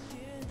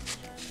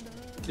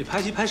你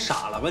拍戏拍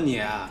傻了吧你？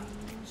别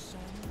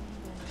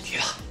提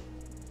了。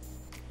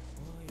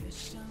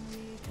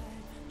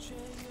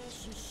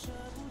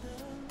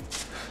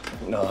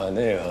那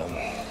个，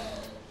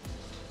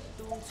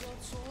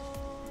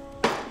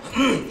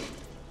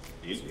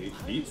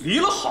离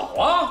了好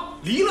啊，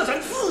离了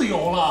咱自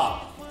由了，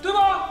对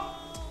吧？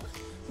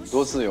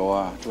多自由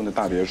啊！住那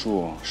大别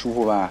墅，舒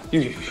服吧？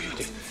哟，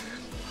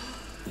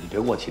你别给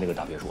我提那个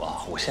大别墅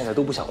啊！我现在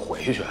都不想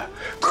回去，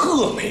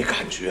特没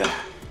感觉。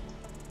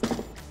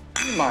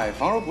买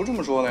房时候不这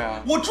么说的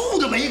呀？我住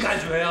的没感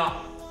觉呀。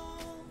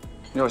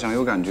要想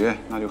有感觉，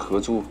那就合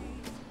租。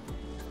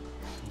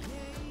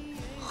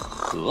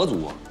合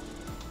租？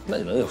那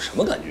你们有什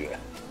么感觉？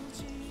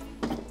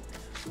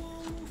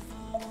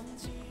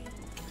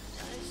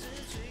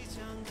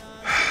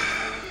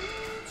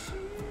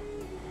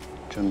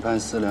枕畔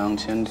思量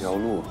千条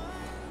路，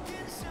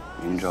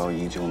明朝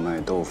依旧卖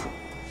豆腐。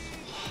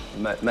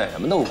卖什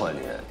么豆腐啊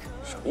你？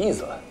什么意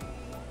思啊？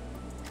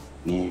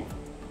你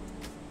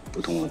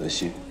不懂我的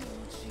心，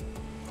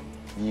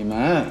你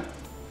们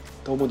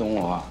都不懂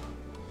我。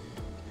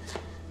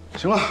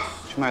行了，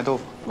去卖豆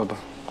腐。不，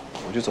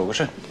我去走个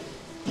肾。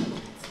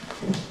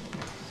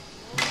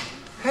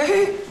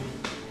嘿，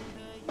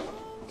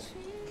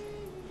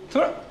不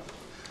是，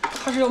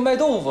他是要卖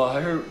豆腐，还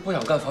是不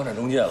想干房产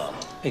中介了？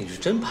哎，你是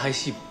真拍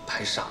戏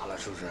拍傻了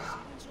是不是？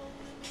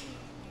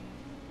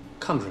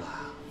看不出来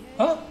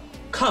啊？啊？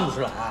看不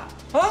出来啊？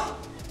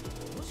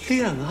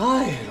恋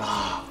爱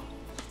了，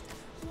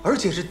而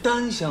且是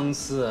单相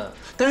思，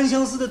单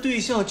相思的对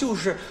象就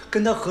是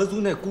跟他合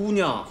租那姑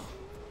娘，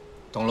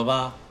懂了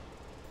吧？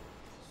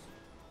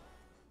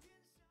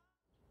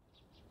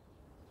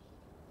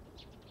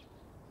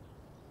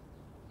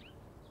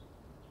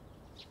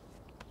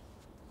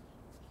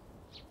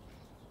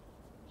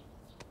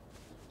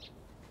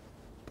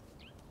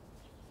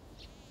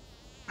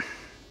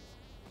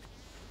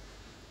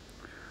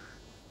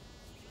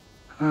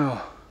哎呦，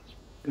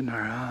在哪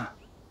儿啊？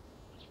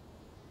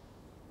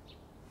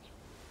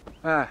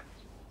哎，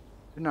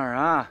在哪儿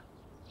啊？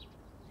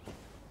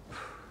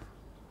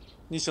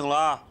你醒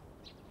了，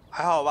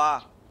还好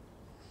吧？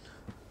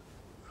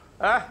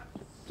哎，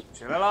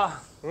起来了。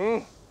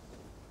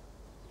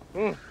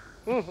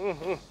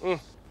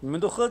你们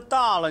都喝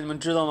大了，你们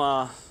知道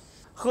吗？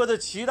喝的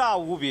奇大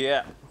无比，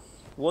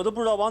我都不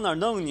知道往哪儿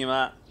弄你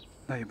们。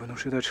那也不能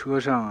睡在车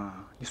上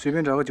啊！你随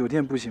便找个酒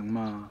店不行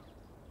吗？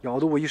咬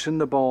得我一身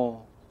的包。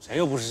谁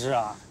又不是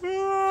啊？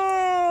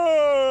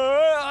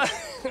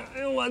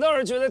我倒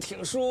是觉得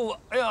挺舒服。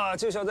哎呀，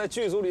就像在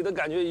剧组里的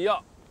感觉一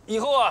样。以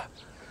后啊，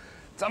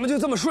咱们就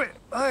这么睡。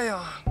哎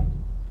呀，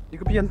你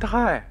个变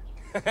态！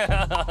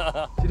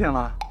几点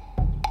了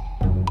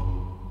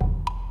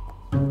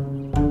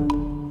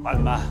8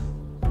点半。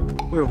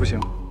哎呦，不行，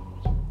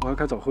我还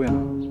开早会呢，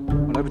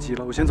我来不及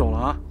了，我先走了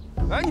啊。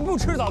哎，你不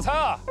吃早餐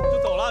啊？就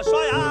走了，刷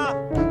牙。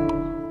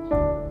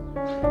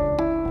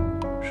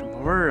什么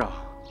味儿啊？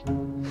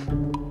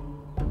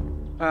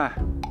哎，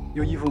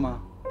有衣服吗？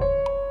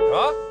啊？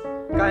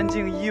干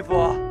净衣服。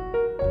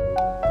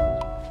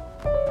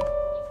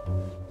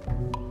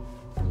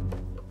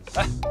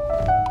来，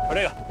我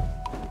这个。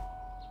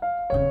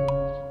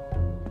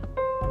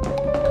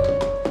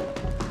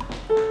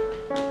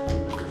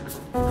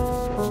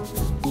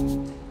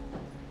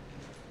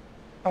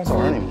大早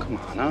上你们干嘛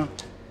呢？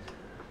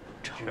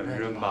承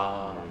认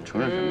吧。承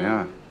认什么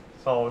呀？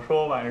早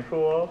说晚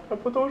说，还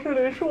不都是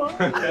得说？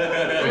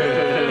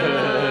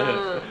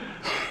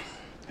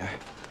哎，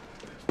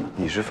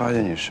你是发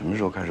现你什么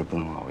时候开始不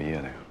能熬夜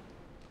的呀？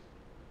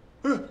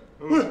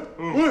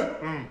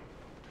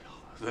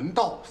人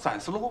到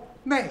30落，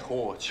奈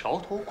何桥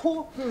头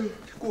阔。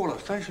过了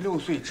36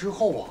岁之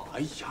后啊，哎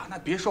呀，那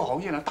别说熬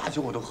夜了，大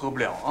酒我都喝不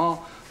了啊。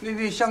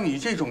那像你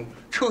这种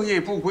彻夜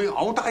不归、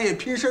熬大夜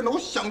拼肾的，我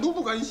想都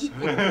不敢想。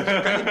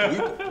赶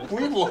紧补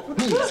一补。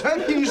你才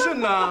拼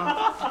肾呢！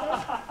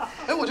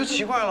哎，我就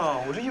奇怪了，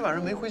我这一晚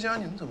上没回家，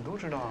你们怎么都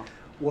知道？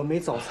我没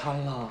早餐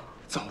了。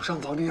 早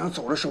上房店长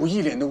走的时候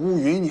一脸的乌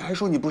云，你还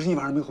说你不是一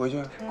晚上没回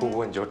去？姑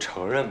姑，你就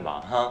承认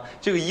吧，哈，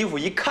这个衣服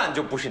一看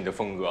就不是你的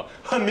风格，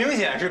很明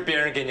显是别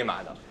人给你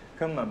买的。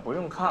根本不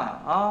用看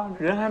啊，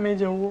人还没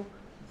进屋，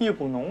一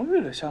股浓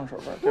郁的香水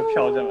味就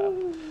飘进来了，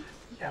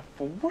也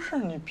不是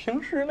你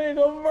平时那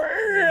个味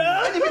儿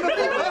啊！你别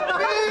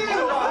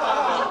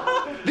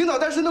了！领导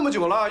单身那么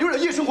久了，有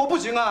点夜生活不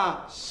行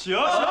啊？行，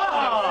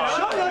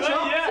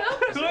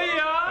可以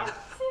啊。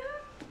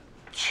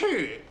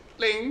去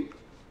玲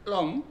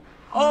珑。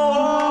 王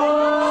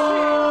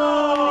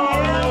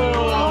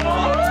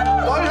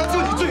一哲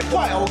就你最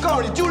坏啊！我告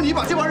诉你，就是你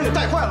把这帮人给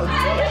带坏了。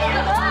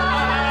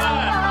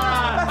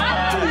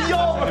注意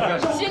腰，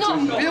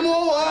别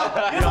摸我，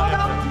别摸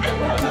他。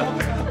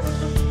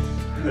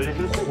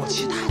火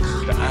气太大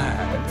了，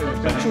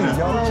注意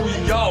腰，注意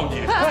腰你。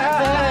哎，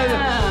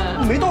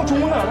没到中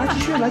呢，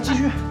来继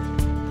续。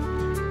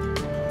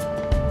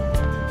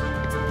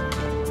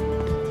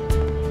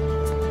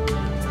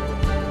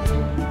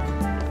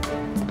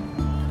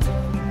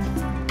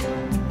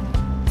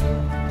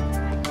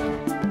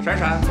 闪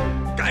闪，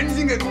赶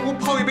紧给姑姑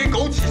泡一杯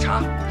枸杞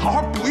茶，好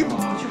好补一补。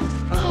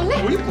好嘞，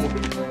补一补。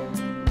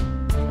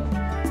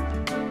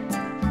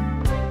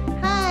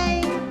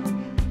嗨，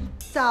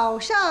早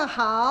上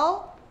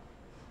好。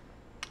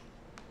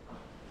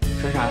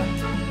闪闪，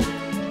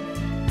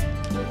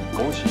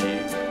枸杞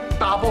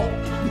double。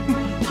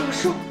有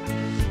数。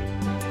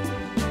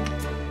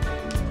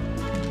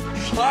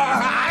哎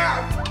呀！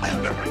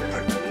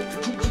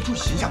注意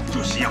形象，注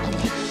意形象，姑姑。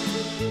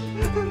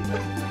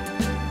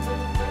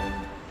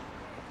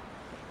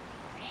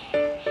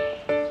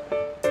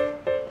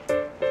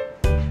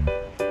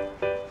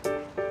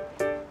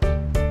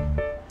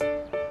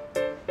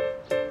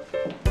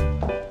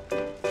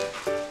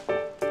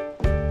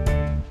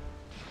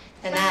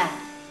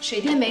 水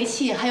电煤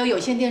气还有有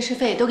线电视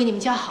费都给你们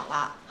交好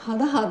了。好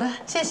的，好的，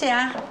谢谢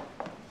啊。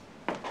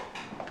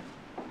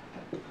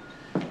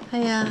哎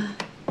呀，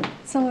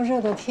这么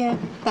热的天，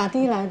打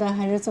的来的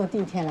还是坐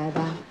地铁来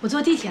的？我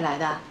坐地铁来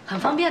的，很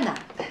方便的。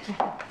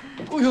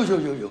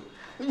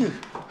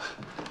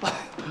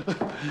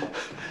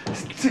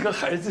这个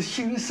孩子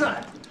心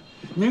善，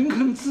宁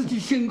肯自己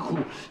辛苦，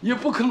也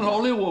不肯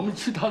劳累我们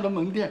去他的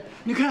门店。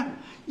你看，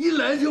一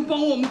来就帮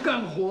我们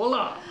干活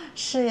了。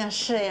是呀，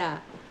是呀。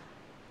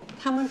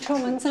 他们出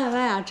门在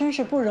外啊，真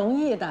是不容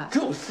易的。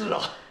就是啊，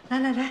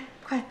来，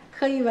快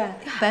喝一碗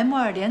白木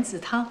耳莲子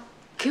汤，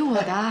给我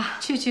的，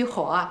去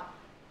火啊。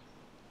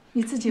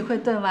你自己会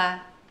炖吗？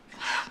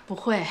不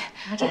会。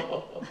拿着。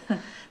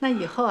那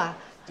以后啊，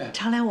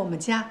常来我们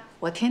家，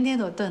我天天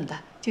都炖的，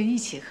就一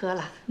起喝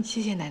了。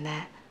谢谢奶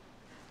奶。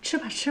吃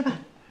吧。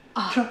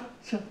啊，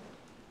吃。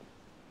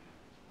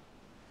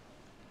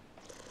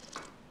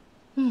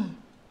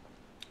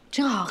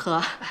真好喝。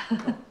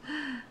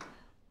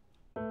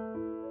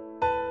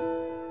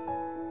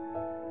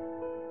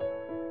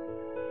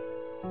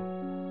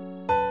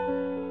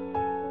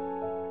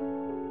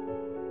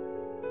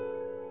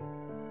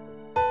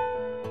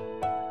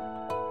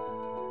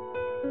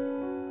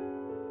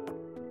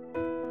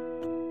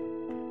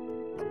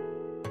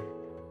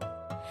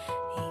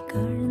一个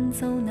人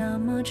走那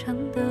么长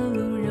的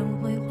路，人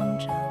会慌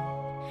张，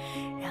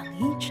让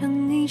一场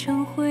一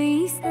场回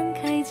忆散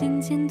开，渐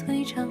渐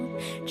退场，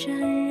沾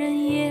染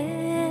夜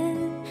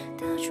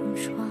的橱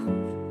窗，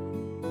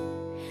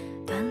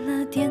断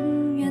了电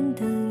源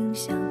的音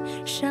响，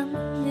上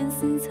演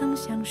似曾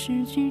相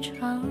识剧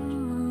场。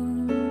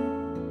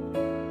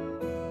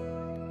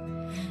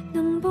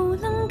能不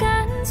能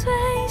干脆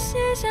卸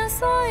下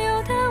所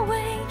有的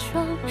伪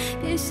装，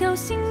别小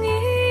心翼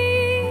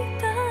翼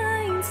的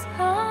隐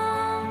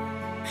藏？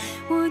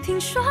我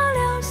听说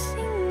流星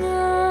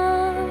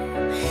啊，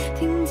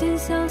听见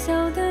小小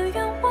的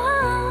愿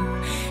望，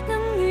能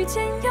遇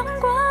见阳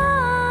光。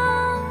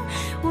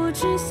我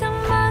只想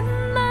慢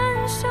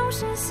慢收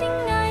拾心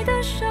爱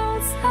的收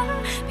藏，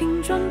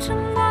拼装成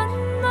暖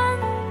暖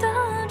的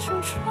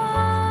橱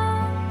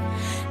窗，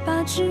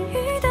把治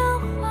愈的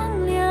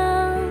荒凉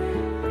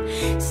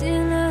写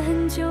了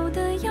很久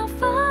的药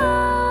方，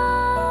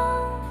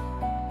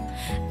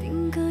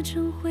定格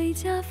成回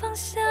家方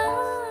向。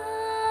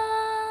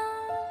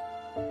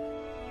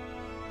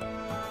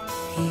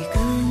一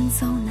个人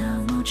走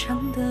那么长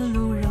的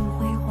路，人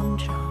会慌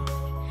张，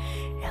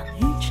让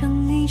一场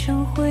一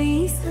场回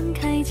忆散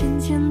开，渐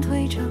渐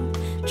退场，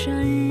沾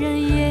染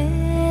夜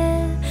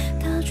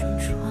的橱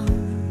窗，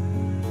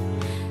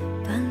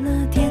断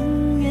了电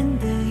源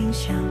的音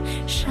响，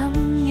上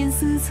演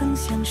似曾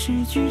相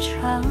识剧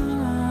场。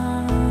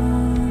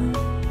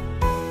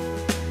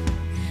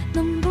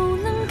能不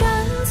能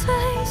干脆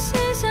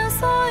卸下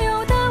所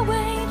有的伪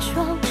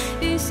装，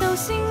别小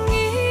心翼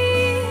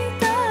翼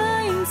的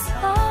隐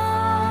藏？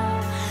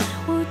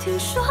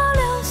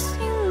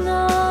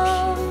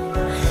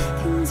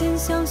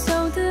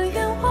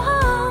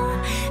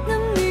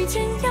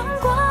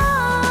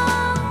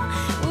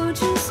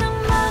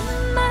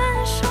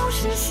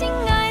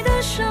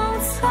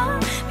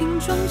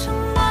装成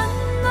暖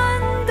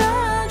暖的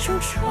橱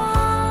窗，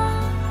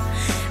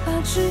把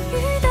治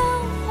愈